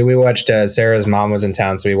 Like we watched Sarah's mom was in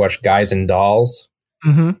town, so we watched Guys and Dolls,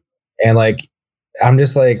 Mm-hmm. and like I'm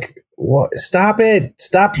just like, what? Stop it!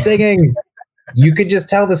 Stop singing. You could just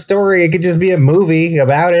tell the story. It could just be a movie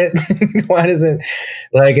about it. Why does it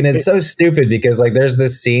like? And it's so stupid because like there's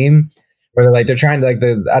this scene where they're trying to like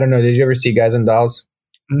I don't know. Did you ever see Guys and Dolls?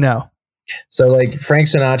 No. So like Frank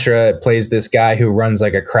Sinatra plays this guy who runs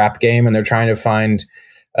like a crap game, and they're trying to find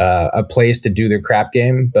a place to do their crap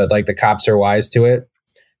game, but like the cops are wise to it.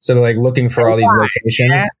 So they're like looking for all these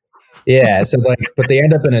locations. Yeah. So like, but they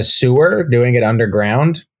end up in a sewer doing it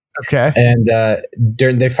underground. Okay. And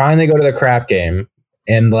they finally go to the crap game,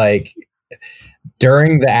 and like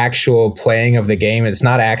during the actual playing of the game, they're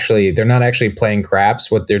not actually playing craps.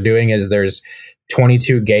 What they're doing is there's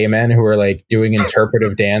 22 gay men who are like doing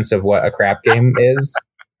interpretive dance of what a crap game is.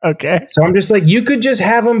 Okay. So I'm just like, you could just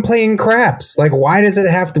have them playing craps. Like, why does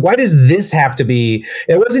this have to be?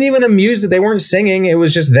 It wasn't even a music. They weren't singing. It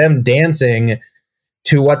was just them dancing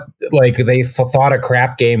to what like they thought a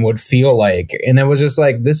crap game would feel like. And it was just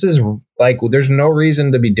like, this is like, there's no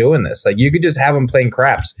reason to be doing this. Like you could just have them playing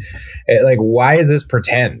craps. Like, why is this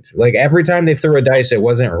pretend? Like every time they threw a dice, it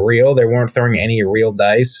wasn't real. They weren't throwing any real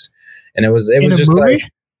dice. And it was just movie? like,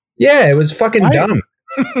 yeah, it was fucking dumb.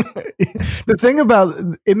 The thing about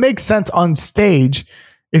it makes sense on stage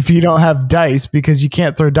if you don't have dice, because you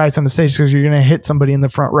can't throw dice on the stage because you're going to hit somebody in the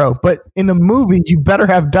front row. But in a movie, you better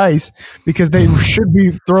have dice because they should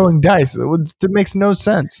be throwing dice. It makes no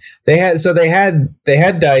sense. They had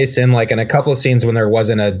dice in like in a couple of scenes when there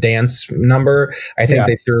wasn't a dance number. I think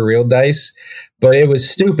they threw real dice, but it was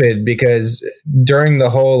stupid because during the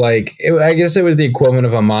whole I guess it was the equivalent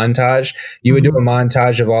of a montage. You would do a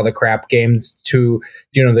montage of all the crap games to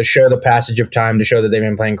to show the passage of time, to show that they've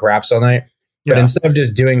been playing craps all night. But instead of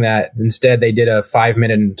just doing that, they did a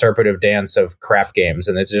 5-minute interpretive dance of crap games,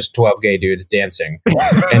 and it's just 12 gay dudes dancing.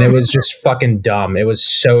 And it was just fucking dumb. It was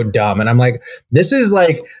so dumb. And I'm like, this is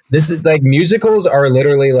like musicals are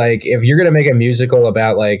literally like, if you're going to make a musical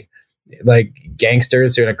about like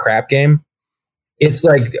gangsters doing a crap game, it's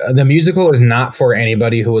like the musical is not for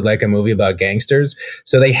anybody who would like a movie about gangsters.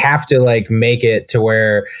 So they have to like make it to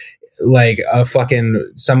where like a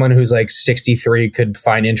fucking someone who's like 63 could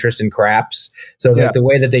find interest in craps. So the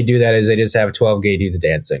way that they do that is they just have 12 gay dudes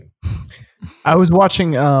dancing. I was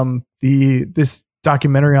watching this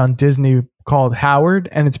documentary on Disney called Howard,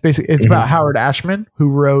 and it's about Howard Ashman, who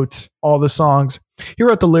wrote all the songs. He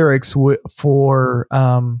wrote the lyrics for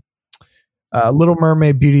Little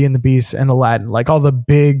Mermaid, Beauty and the Beast, and Aladdin, like all the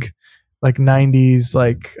big like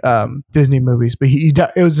 90s Disney movies. But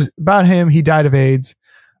it was about him. He died of AIDS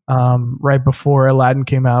right before Aladdin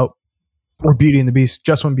came out, or Beauty and the Beast,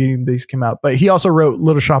 just when Beauty and the Beast came out. But he also wrote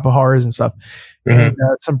Little Shop of Horrors and stuff, and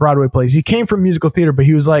some Broadway plays. He came from musical theater, but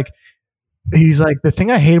he's like, the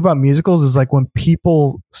thing I hate about musicals is like when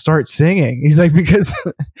people start singing. He's like, because,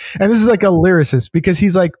 and this is like a lyricist, because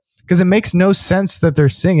he's like, because it makes no sense that they're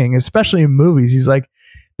singing, especially in movies. He's like,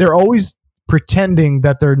 they're always pretending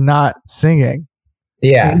that they're not singing.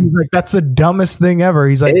 Yeah. And he's like, that's the dumbest thing ever.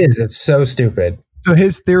 He's like, it is. It's so stupid. So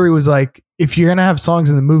his theory was like, if you're going to have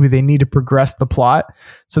songs in the movie, they need to progress the plot.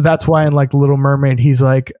 So that's why in like Little Mermaid, he's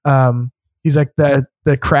like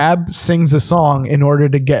the crab sings a song in order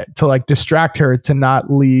to get to like distract her to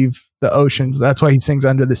not leave the oceans. That's why he sings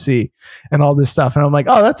Under the Sea and all this stuff. And I'm like,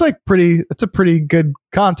 oh, that's a pretty good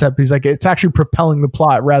concept. He's like, it's actually propelling the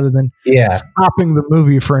plot rather than stopping the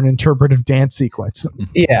movie for an interpretive dance sequence.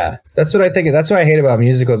 Yeah, that's what I think. That's what I hate about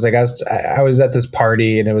musicals. Like I was at this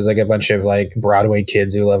party, and it was like a bunch of like Broadway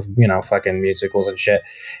kids who love, fucking musicals and shit.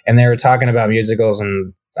 And they were talking about musicals,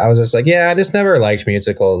 and I was just like, yeah, I just never liked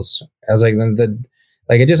musicals. I was like,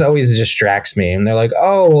 it just always distracts me. And they're like,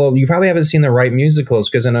 oh, well, you probably haven't seen the right musicals,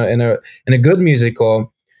 because in a good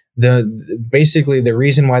musical, basically the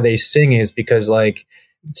reason why they sing is because like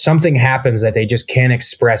something happens that they just can't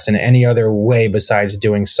express in any other way besides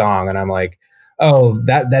doing song. And I'm like, oh,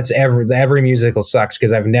 that's every musical sucks,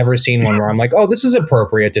 because I've never seen one where I'm like, oh, this is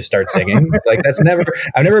appropriate to start singing. Like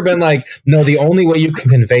I've never been like, no, the only way you can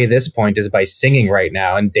convey this point is by singing right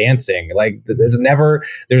now and dancing. Like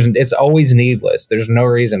it's always needless. There's no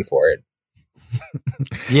reason for it.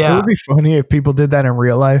 Yeah. It would be funny if people did that in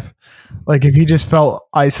real life. Like if you just felt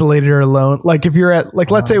isolated or alone, like if you're at, like,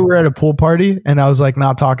 let's say we're at a pool party and I was like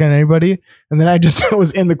not talking to anybody, and then I just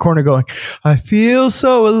was in the corner going, I feel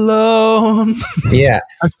so alone. Yeah.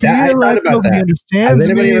 I feel like nobody understands Has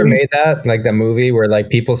anybody me. ever made that? Like the movie where like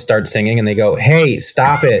people start singing and they go, hey,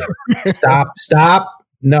 stop it. Stop.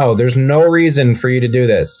 No, there's no reason for you to do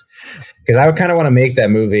this. Because I would kind of want to make that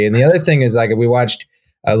movie. And the other thing is like we watched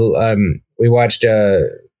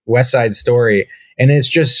West Side Story, and it's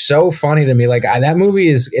just so funny to me. Like that movie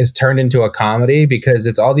is turned into a comedy because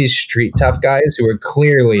it's all these street tough guys who are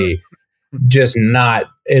clearly just not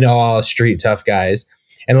at all street tough guys.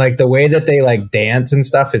 And like the way that they like dance and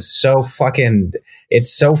stuff is so fucking,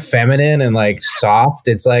 it's so feminine and like soft.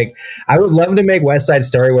 It's like, I would love to make West Side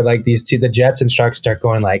Story where like these two, the Jets and Sharks start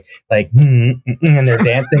going and they're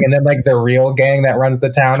dancing. And then like the real gang that runs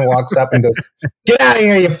the town walks up and goes, "Get out of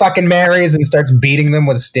here, you fucking Marys," and starts beating them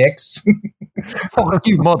with sticks. Fuck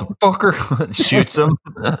you, motherfucker. Shoots them.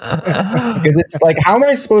 Because it's like, how am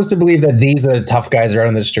I supposed to believe that these are the tough guys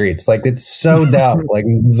running the streets? Like, it's so dumb. Like,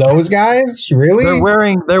 those guys? Really?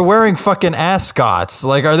 They're wearing fucking ascots.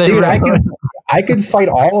 Like, are they? Dude, I could fight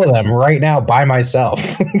all of them right now by myself.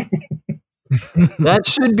 That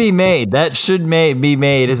should be made. That should be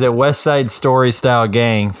made as a West Side Story style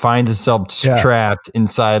gang finds itself trapped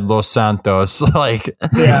inside Los Santos. Like,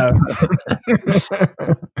 yeah.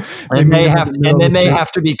 and they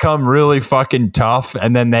have to become really fucking tough,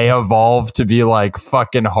 and then they evolve to be like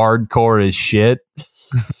fucking hardcore as shit.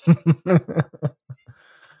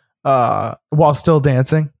 While still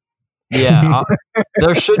dancing. Yeah,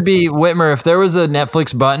 there should be, Whitmer, if there was a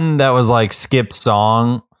Netflix button that was like skip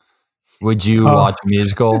song, would you watch a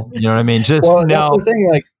musical? You know what I mean? Just well, that's the thing.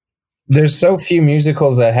 Like, there's so few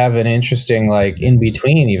musicals that have an interesting like in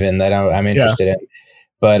between, even that I'm interested in.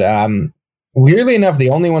 But weirdly enough, the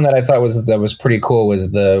only one that I thought was pretty cool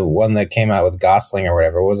was the one that came out with Gosling or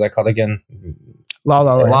whatever. What was that called again? La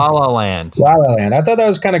La Land. La La Land. La La Land. I thought that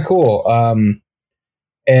was kind of cool.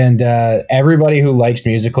 And everybody who likes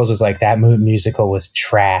musicals was like, that musical was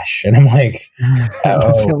trash. And I'm like,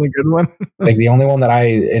 that's the only good one. Like the only one that I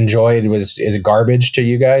enjoyed is garbage to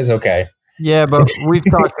you guys. Okay. Yeah, but we've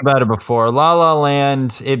talked about it before. La La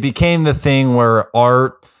Land, it became the thing where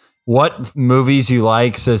what movies you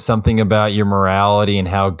like says something about your morality and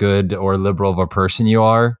how good or liberal of a person you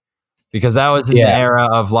are. Because that was in the era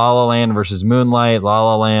of La La Land versus Moonlight. La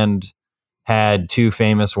La Land had two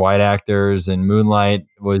famous white actors, and Moonlight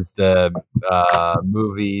was the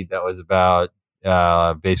movie that was about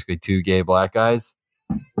basically two gay black guys.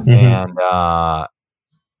 Mm-hmm. And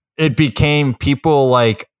it became people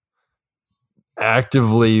like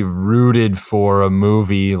actively rooted for a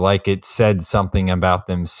movie like it said something about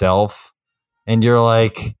themselves. And you're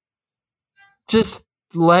like, just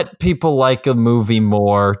let people like a movie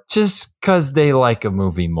more just because they like a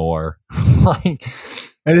movie more. Like,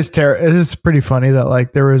 it is pretty funny that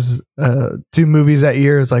like there was two movies that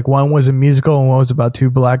year. It's like one was a musical and one was about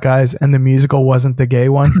two black guys, and the musical wasn't the gay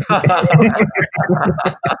one.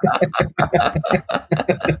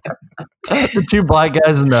 The two black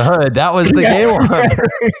guys in the hood, that was the gay one.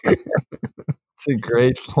 It's a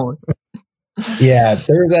great point. Yeah,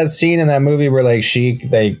 there was that scene in that movie where like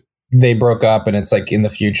they broke up, and it's like in the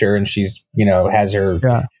future, and she's has her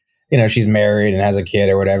she's married and has a kid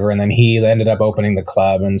or whatever, and then he ended up opening the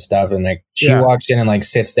club and stuff, and like she walks in and like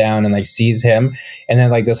sits down and like sees him, and then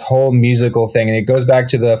like this whole musical thing, and it goes back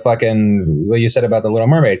to the fucking what you said about the Little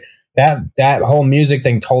Mermaid. That whole music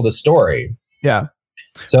thing told a story. Yeah.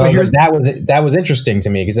 So I was like, that was interesting to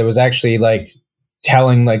me because it was actually like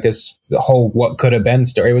telling like this whole what could have been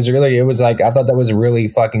story. It was like, I thought that was really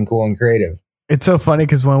fucking cool and creative. It's so funny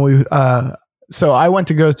because when we so I went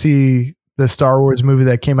to go see the Star Wars movie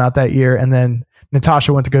that came out that year, and then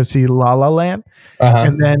Natasha went to go see La La Land.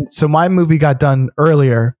 And then so my movie got done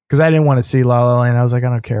earlier because I didn't want to see La La Land. I was like, I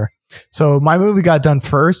don't care. So my movie got done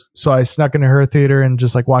first, so I snuck into her theater and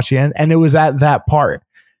just like watched the end, and it was at that part.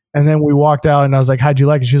 And then we walked out, and I was like, "How'd you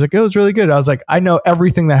like it?" She was like, "It was really good." I was like, "I know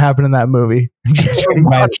everything that happened in that movie. Just from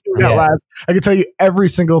watching that last, I can tell you every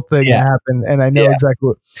single thing that happened, and I know exactly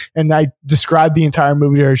what." And I described the entire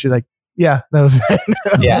movie to her. She's like, "Yeah, that was it."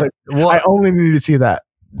 I was like, well, I only needed to see that.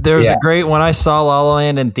 There's a great when I saw La La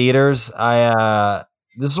Land in theaters.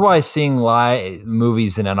 This is why seeing live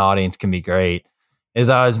movies in an audience can be great. Is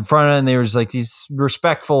I was in front of it, and there was like these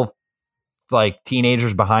respectful, like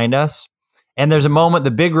teenagers behind us. And there's a moment,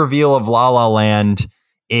 the big reveal of La La Land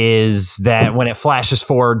is that when it flashes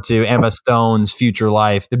forward to Emma Stone's future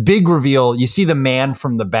life, the big reveal, you see the man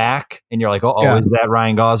from the back and you're like, is that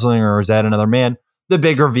Ryan Gosling or is that another man? The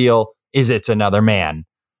big reveal is it's another man.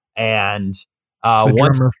 And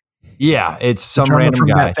it's some random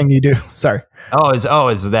guy. That thing you do. Sorry. So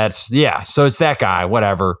it's that guy,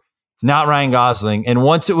 whatever. It's not Ryan Gosling. And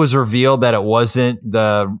once it was revealed that it wasn't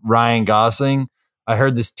the Ryan Gosling, I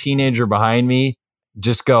heard this teenager behind me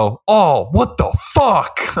just go, "Oh, what the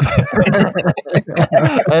fuck?"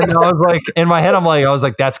 And I was like, in my head, I was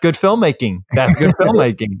like, that's good filmmaking. That's good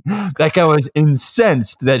filmmaking. That guy was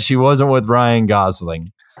incensed that she wasn't with Ryan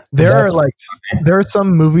Gosling. there are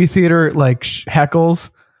some movie theater like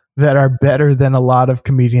heckles that are better than a lot of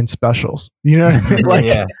comedian specials. You know what I mean?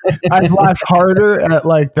 Like I laugh harder at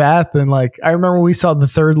like that than like, I remember we saw the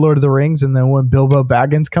third Lord of the Rings, and then when Bilbo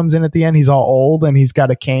Baggins comes in at the end, he's all old and he's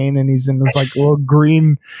got a cane and he's in this like little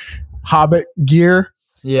green Hobbit gear.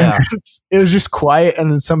 Yeah. It was just quiet,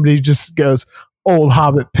 and then somebody just goes, "Old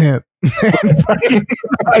Hobbit pimp." And fucking,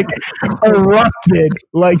 like erupted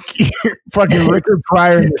like fucking Richard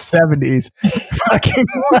Pryor in the 70s. Fucking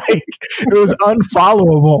like it was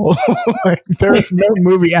unfollowable. Like there was no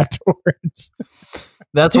movie afterwards.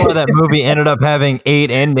 That's why that movie ended up having 8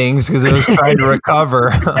 endings, because it was trying to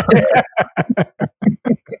recover.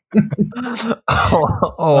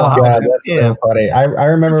 Oh God, that's so funny. I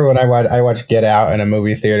remember when I watched Get Out in a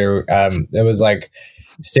movie theater. It was like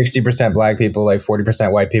 60% black people, like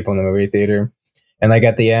 40% white people in the movie theater. And like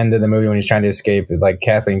at the end of the movie, when he's trying to escape, like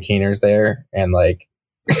Kathleen Keener's there, and like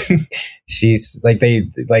she's like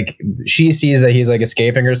she sees that he's like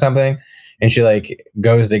escaping or something, and she like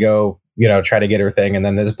goes to go, you know, try to get her thing, and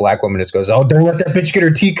then this black woman just goes, "Oh, don't let that bitch get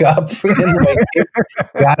her teacup!" And like,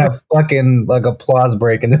 got a fucking like applause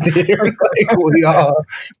break in the theater. Like we all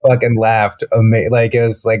fucking laughed. Like it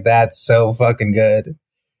was like, that's so fucking good.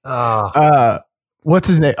 What's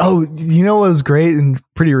his name? Oh, you know what was great and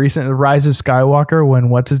pretty recent? The Rise of Skywalker,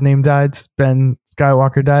 when what's his name died? Ben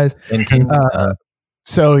Skywalker dies.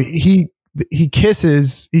 So he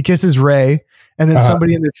kisses Rey, and then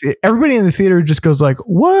somebody everybody in the theater just goes like,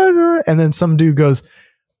 "What?" And then some dude goes,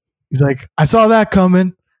 he's like, "I saw that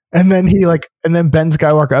coming." And then and then Ben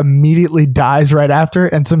Skywalker immediately dies right after,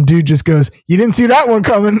 and some dude just goes, "You didn't see that one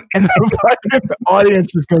coming." And the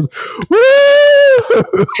audience just goes, "Woo!"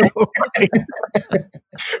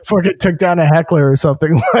 Fucking took down a heckler or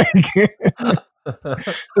something. Like it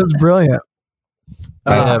was brilliant.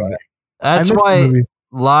 That's why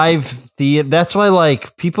live theater. That's why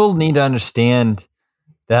like people need to understand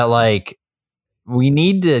that like we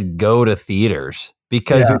need to go to theaters,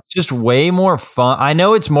 because it's just way more fun. I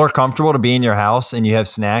know it's more comfortable to be in your house and you have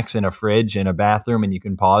snacks and a fridge and a bathroom and you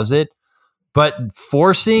can pause it, but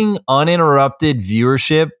forcing uninterrupted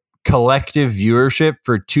viewership, collective viewership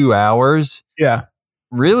for 2 hours,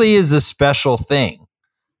 really is a special thing,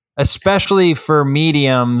 especially for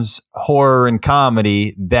mediums, horror and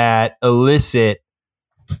comedy, that elicit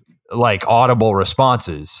like audible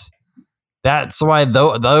responses. That's why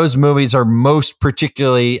those movies are most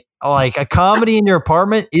particularly, like a comedy in your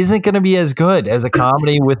apartment isn't going to be as good as a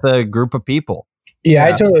comedy with a group of people. Yeah,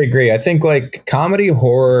 I totally agree. I think like comedy,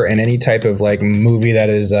 horror, and any type of like movie that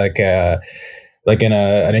is like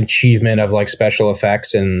an achievement of like special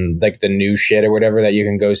effects and like the new shit or whatever that you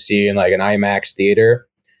can go see in like an IMAX theater,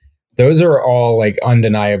 those are all like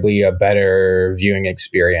undeniably a better viewing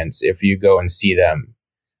experience if you go and see them.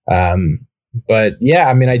 But yeah,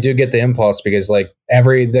 I mean, I do get the impulse, because like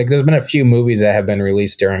there's been a few movies that have been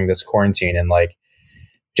released during this quarantine, and like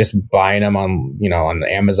just buying them on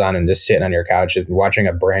Amazon and just sitting on your couch and watching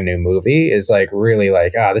a brand new movie is like really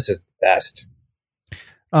like, this is the best.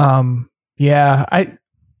 Yeah,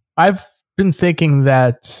 I've been thinking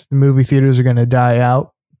that the movie theaters are going to die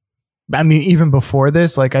out. I mean, even before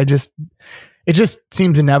this, like it just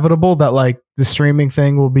seems inevitable that like the streaming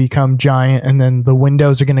thing will become giant, and then the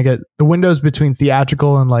windows between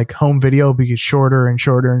theatrical and like home video will be shorter and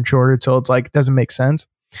shorter and shorter till it's like, it doesn't make sense.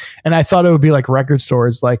 And I thought it would be like record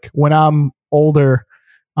stores. Like when I'm older,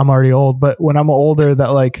 I'm already old, but when I'm older,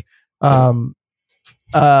 that like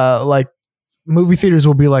movie theaters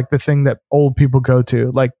will be like the thing that old people go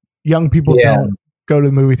to. Like young people don't go to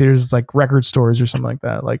the movie theaters. It's like record stores or something like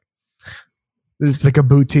that. Like it's like a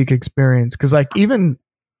boutique experience. Cause like even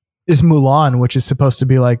this Mulan, which is supposed to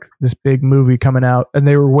be like this big movie coming out, and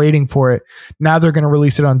they were waiting for it. Now they're going to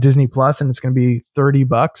release it on Disney Plus, and it's going to be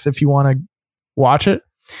 $30 if you want to watch it,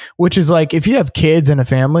 which is like, if you have kids and a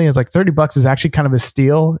family, it's like $30 is actually kind of a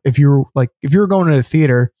steal. If you were going to the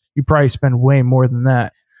theater, you probably spend way more than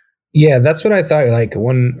that. Yeah, that's what I thought. Like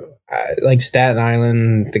when like Staten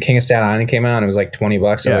Island, The King of Staten Island came out, and it was like $20.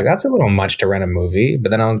 I was like, that's a little much to rent a movie.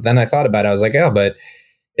 But then I thought about it. I was like, yeah, but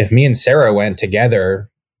if me and Sarah went together,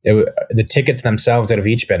 the tickets themselves would have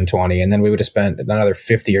each been $20, and then we would have spent another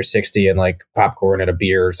 $50 or $60 in like popcorn and a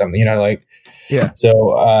beer or something. You know, like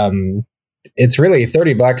So it's really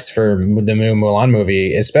 $30 for the new Mulan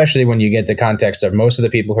movie, especially when you get the context of most of the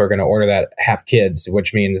people who are going to order that have kids,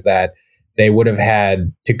 which means that they would have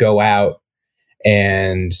had to go out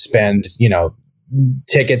and spend,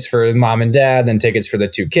 tickets for mom and dad, then tickets for the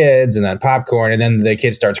 2 kids, and then popcorn. And then the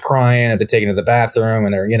kid starts crying, have to take it to the bathroom,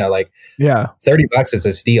 and they're, $30 is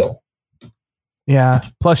a steal. Yeah.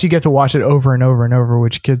 Plus you get to watch it over and over and over,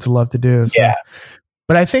 which kids love to do. So. Yeah.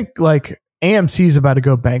 But I think like AMC is about to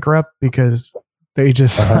go bankrupt because they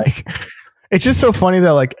just like, it's just so funny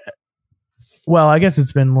that like, well, I guess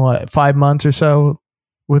it's been 5 months or so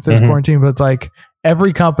with this quarantine, but it's like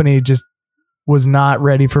every company just was not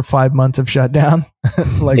ready for 5 months of shutdown.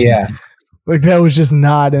 Like, like that was just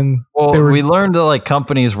not. And we learned that like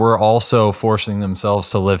companies were also forcing themselves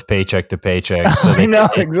to live paycheck to paycheck. So they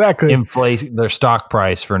exactly inflate their stock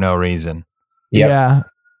price for no reason. Yep. Yeah.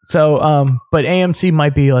 So, but AMC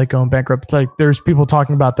might be like going bankrupt. Like there's people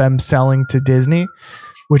talking about them selling to Disney,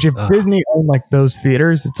 which if Disney owned like those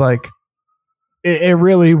theaters, it's like, it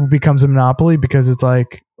really becomes a monopoly because it's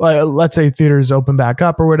like, let's say theaters open back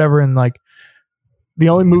up or whatever. And like the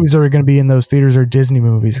only movies that are going to be in those theaters are Disney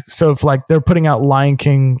movies. So if like they're putting out Lion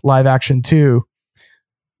King live action 2,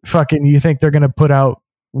 fucking, you think they're going to put out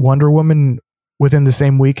Wonder Woman within the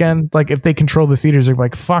same weekend? Like if they control the theaters, they're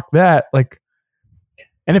like, fuck that. Like,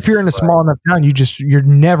 and if you're in a small enough town, you're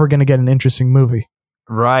never going to get an interesting movie.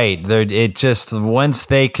 Right. It just, once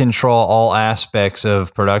they control all aspects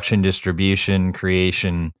of production, distribution,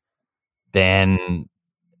 creation, then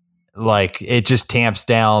like it just tamps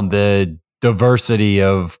down the diversity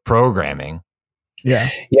of programming. Yeah.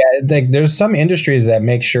 Yeah. Like there's some industries that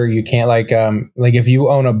make sure you can't like if you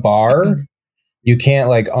own a bar, you can't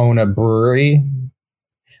like own a brewery.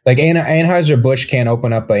 Like Anheuser-Busch can't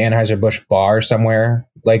open up an Anheuser-Busch bar somewhere.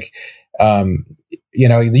 Like,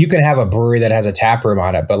 you can have a brewery that has a tap room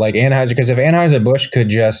on it, but like because if Anheuser-Busch could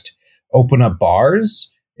just open up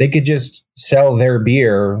bars, they could just sell their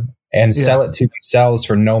beer and sell it to themselves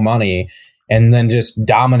for no money and then just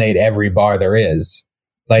dominate every bar there is.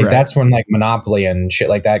 Like that's when like monopoly and shit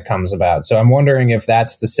like that comes about. So I'm wondering if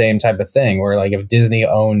that's the same type of thing where like if Disney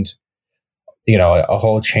owned, a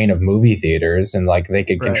whole chain of movie theaters and like they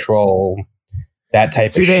could control that type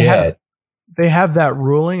of shit. They have that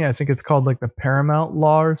ruling. I think it's called like the Paramount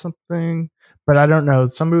Law or something, but I don't know.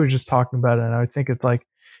 Somebody was just talking about it, and I think it's like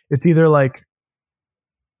it's either like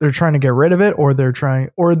they're trying to get rid of it, or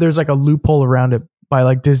there's like a loophole around it by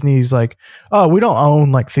like Disney's like, oh, we don't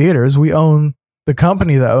own like theaters, we own the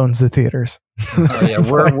company that owns the theaters. Oh,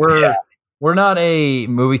 yeah, we're not a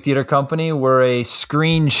movie theater company. We're a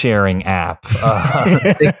screen sharing app.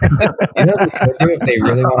 What they could do if they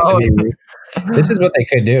really want to be. This is what they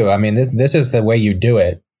could do. I mean, this is the way you do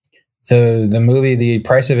it. The movie, the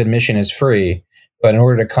price of admission is free, but in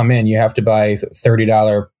order to come in, you have to buy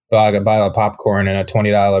 $30 bottle of popcorn and a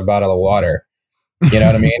 $20 bottle of water. You know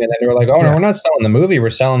what I mean? And then they were like, "Oh no, we're not selling the movie.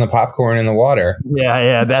 We're selling the popcorn and the water."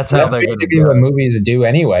 Yeah, that's how they're basically what movies do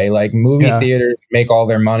anyway. Like movie theaters make all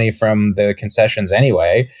their money from the concessions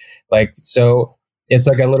anyway. Like so. It's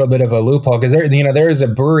like a little bit of a loophole because there is a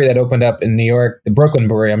brewery that opened up in New York, the Brooklyn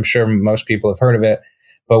Brewery. I'm sure most people have heard of it.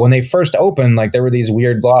 But when they first opened, like there were these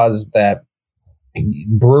weird laws that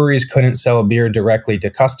breweries couldn't sell beer directly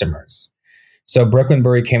to customers. So Brooklyn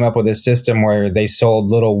Brewery came up with a system where they sold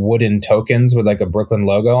little wooden tokens with like a Brooklyn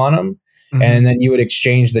logo on them. Mm-hmm. And then you would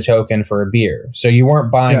exchange the token for a beer. So you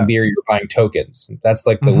weren't buying beer, you were buying tokens. That's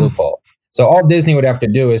like the loophole. So all Disney would have to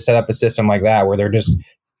do is set up a system like that where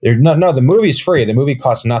the movie's free. The movie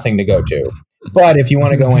costs nothing to go to. But if you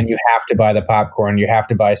want to go in, you have to buy the popcorn, you have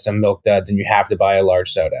to buy some Milk Duds, and you have to buy a large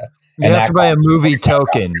soda. You have to buy a movie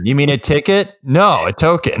token. You mean a ticket? No, a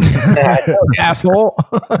token. Asshole.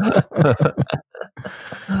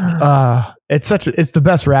 It's the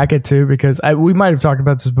best racket too, because we might have talked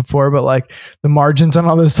about this before, but like the margins on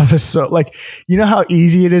all this stuff is so like, you know how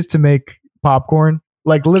easy it is to make popcorn?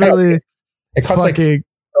 Like literally it costs like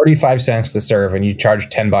 35 cents to serve and you charge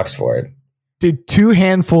 $10 for it. Dude, 2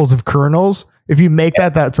 handfuls of kernels. If you make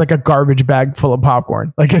that's like a garbage bag full of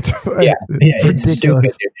popcorn. Like it's it's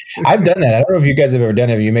stupid. I've done that. I don't know if you guys have ever done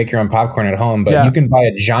it. If you make your own popcorn at home, but you can buy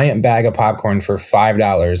a giant bag of popcorn for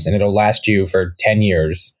 $5 and it'll last you for 10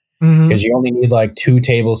 years because you only need like 2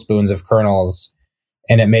 tablespoons of kernels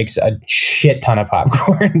and it makes a shit ton of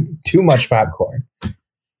popcorn. Too much popcorn.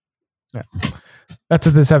 Yeah. That's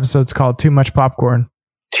what this episode's called. Too much popcorn.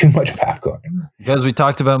 Too much popcorn. Because we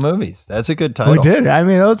talked about movies. That's a good title. We did. I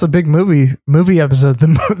mean, that was a big movie episode.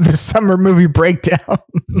 The summer movie breakdown.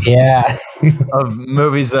 Yeah. Of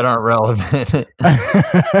movies that aren't relevant.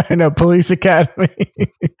 I know. Police Academy.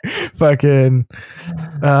 Fucking.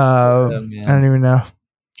 I don't even know.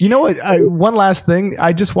 You know what? One last thing.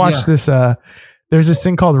 I just watched this. There's this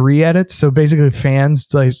thing called re-edits. So basically fans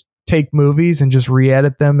like take movies and just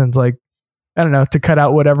re-edit them and like, I don't know, to cut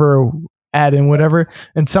out whatever, add in whatever.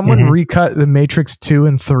 And someone recut The Matrix 2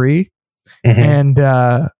 and 3 and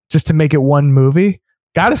just to make it one movie.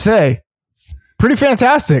 Gotta say, pretty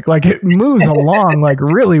fantastic. Like it moves along like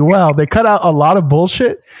really well. They cut out a lot of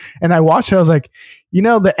bullshit, and I watched it. I was like,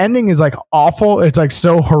 the ending is like awful. It's like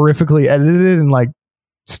so horrifically edited and like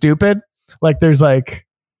stupid. Like there's like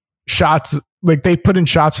shots, like they put in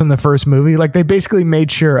shots from the first movie. Like they basically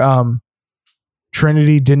made sure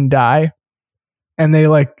Trinity didn't die, and they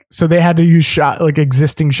had to use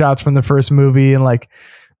existing shots from the first movie and like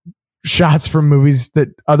shots from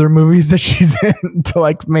other movies that she's in to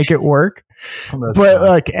like make it work. But fun.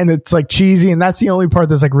 Like, and it's like cheesy, and that's the only part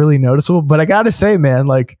that's like really noticeable. But I gotta say, man,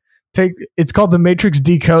 like it's called The Matrix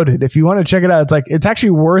Decoded. If you want to check it out, it's actually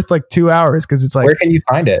worth like 2 hours because it's like, where can you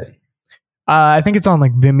find it? I think it's on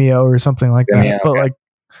like Vimeo or something like that. But like,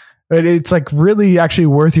 it's like really actually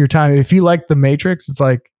worth your time. If you like The Matrix, it's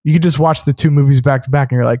like you could just watch the 2 movies back to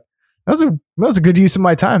back, and you're like, that was a good use of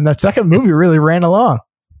my time. That second movie really ran along.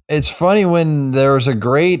 It's funny when there was a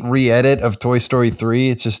great re-edit of Toy Story 3.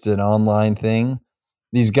 It's just an online thing.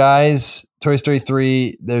 These guys, Toy Story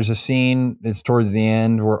 3, there's a scene, it's towards the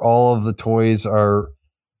end, where all of the toys are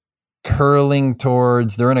curling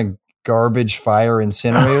towards, they're in a garbage fire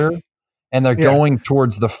incinerator, and they're going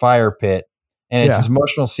towards the fire pit. And it's this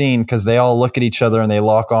emotional scene because they all look at each other and they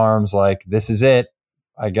lock arms like, this is it.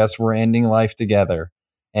 I guess we're ending life together.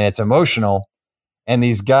 And it's emotional. And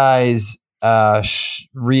these guys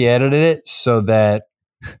re-edited it so that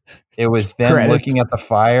it was them looking at the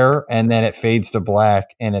fire, and then it fades to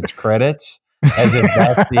black and it's credits as if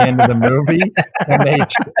that's the end of the movie.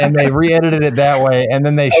 And they re-edited it that way, and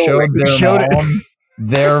then they showed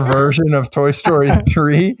their version of Toy Story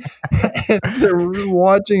 3. And they're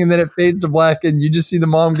watching, and then it fades to black, and you just see the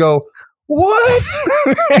mom go, "What?"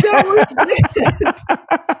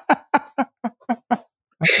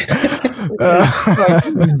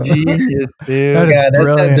 Genius, dude.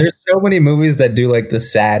 There's so many movies that do like the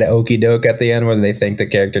sad okey doke at the end where they think the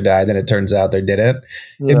character died and it turns out they didn't.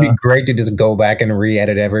 It'd be great to just go back and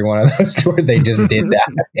re-edit every one of those to where they just did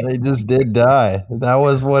die. They just did die. That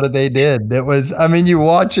was what they did. It was, I mean, you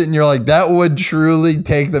watch it and you're like, that would truly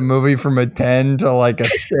take the movie from a 10 to like a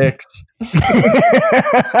 6. I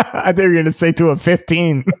think you're going to say to a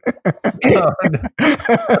 15. No.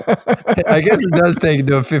 I guess it does take it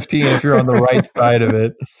to a 15 if you're on the right side of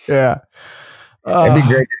it. Yeah. It'd be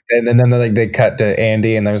great. And then like they cut to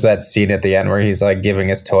Andy, and there's that scene at the end where he's like giving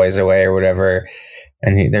his toys away or whatever.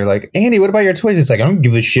 And they're like, Andy, what about your toys? He's like, I don't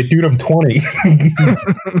give a shit, dude. I'm 20.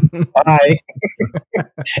 Bye.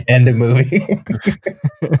 End of movie.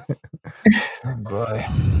 Oh boy.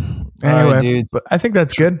 Anyway, right, dudes. But I think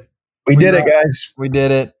that's good. We did it, guys. We did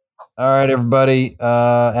it. All right, everybody.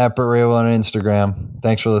 At Bret Rabel on Instagram.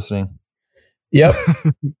 Thanks for listening. Yep.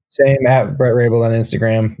 Same at Bret Rabel on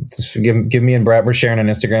Instagram. Just give me and Bret. We're sharing an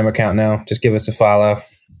Instagram account now. Just give us a follow.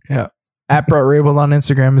 Yeah. At Bret Rabel on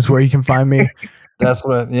Instagram is where you can find me. That's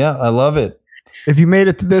I love it. If you made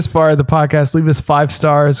it to this far of the podcast, leave us 5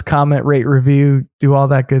 stars, comment, rate, review, do all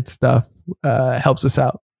that good stuff. Helps us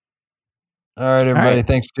out. All right, everybody. All right.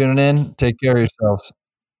 Thanks for tuning in. Take care of yourselves.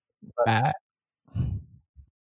 Bye.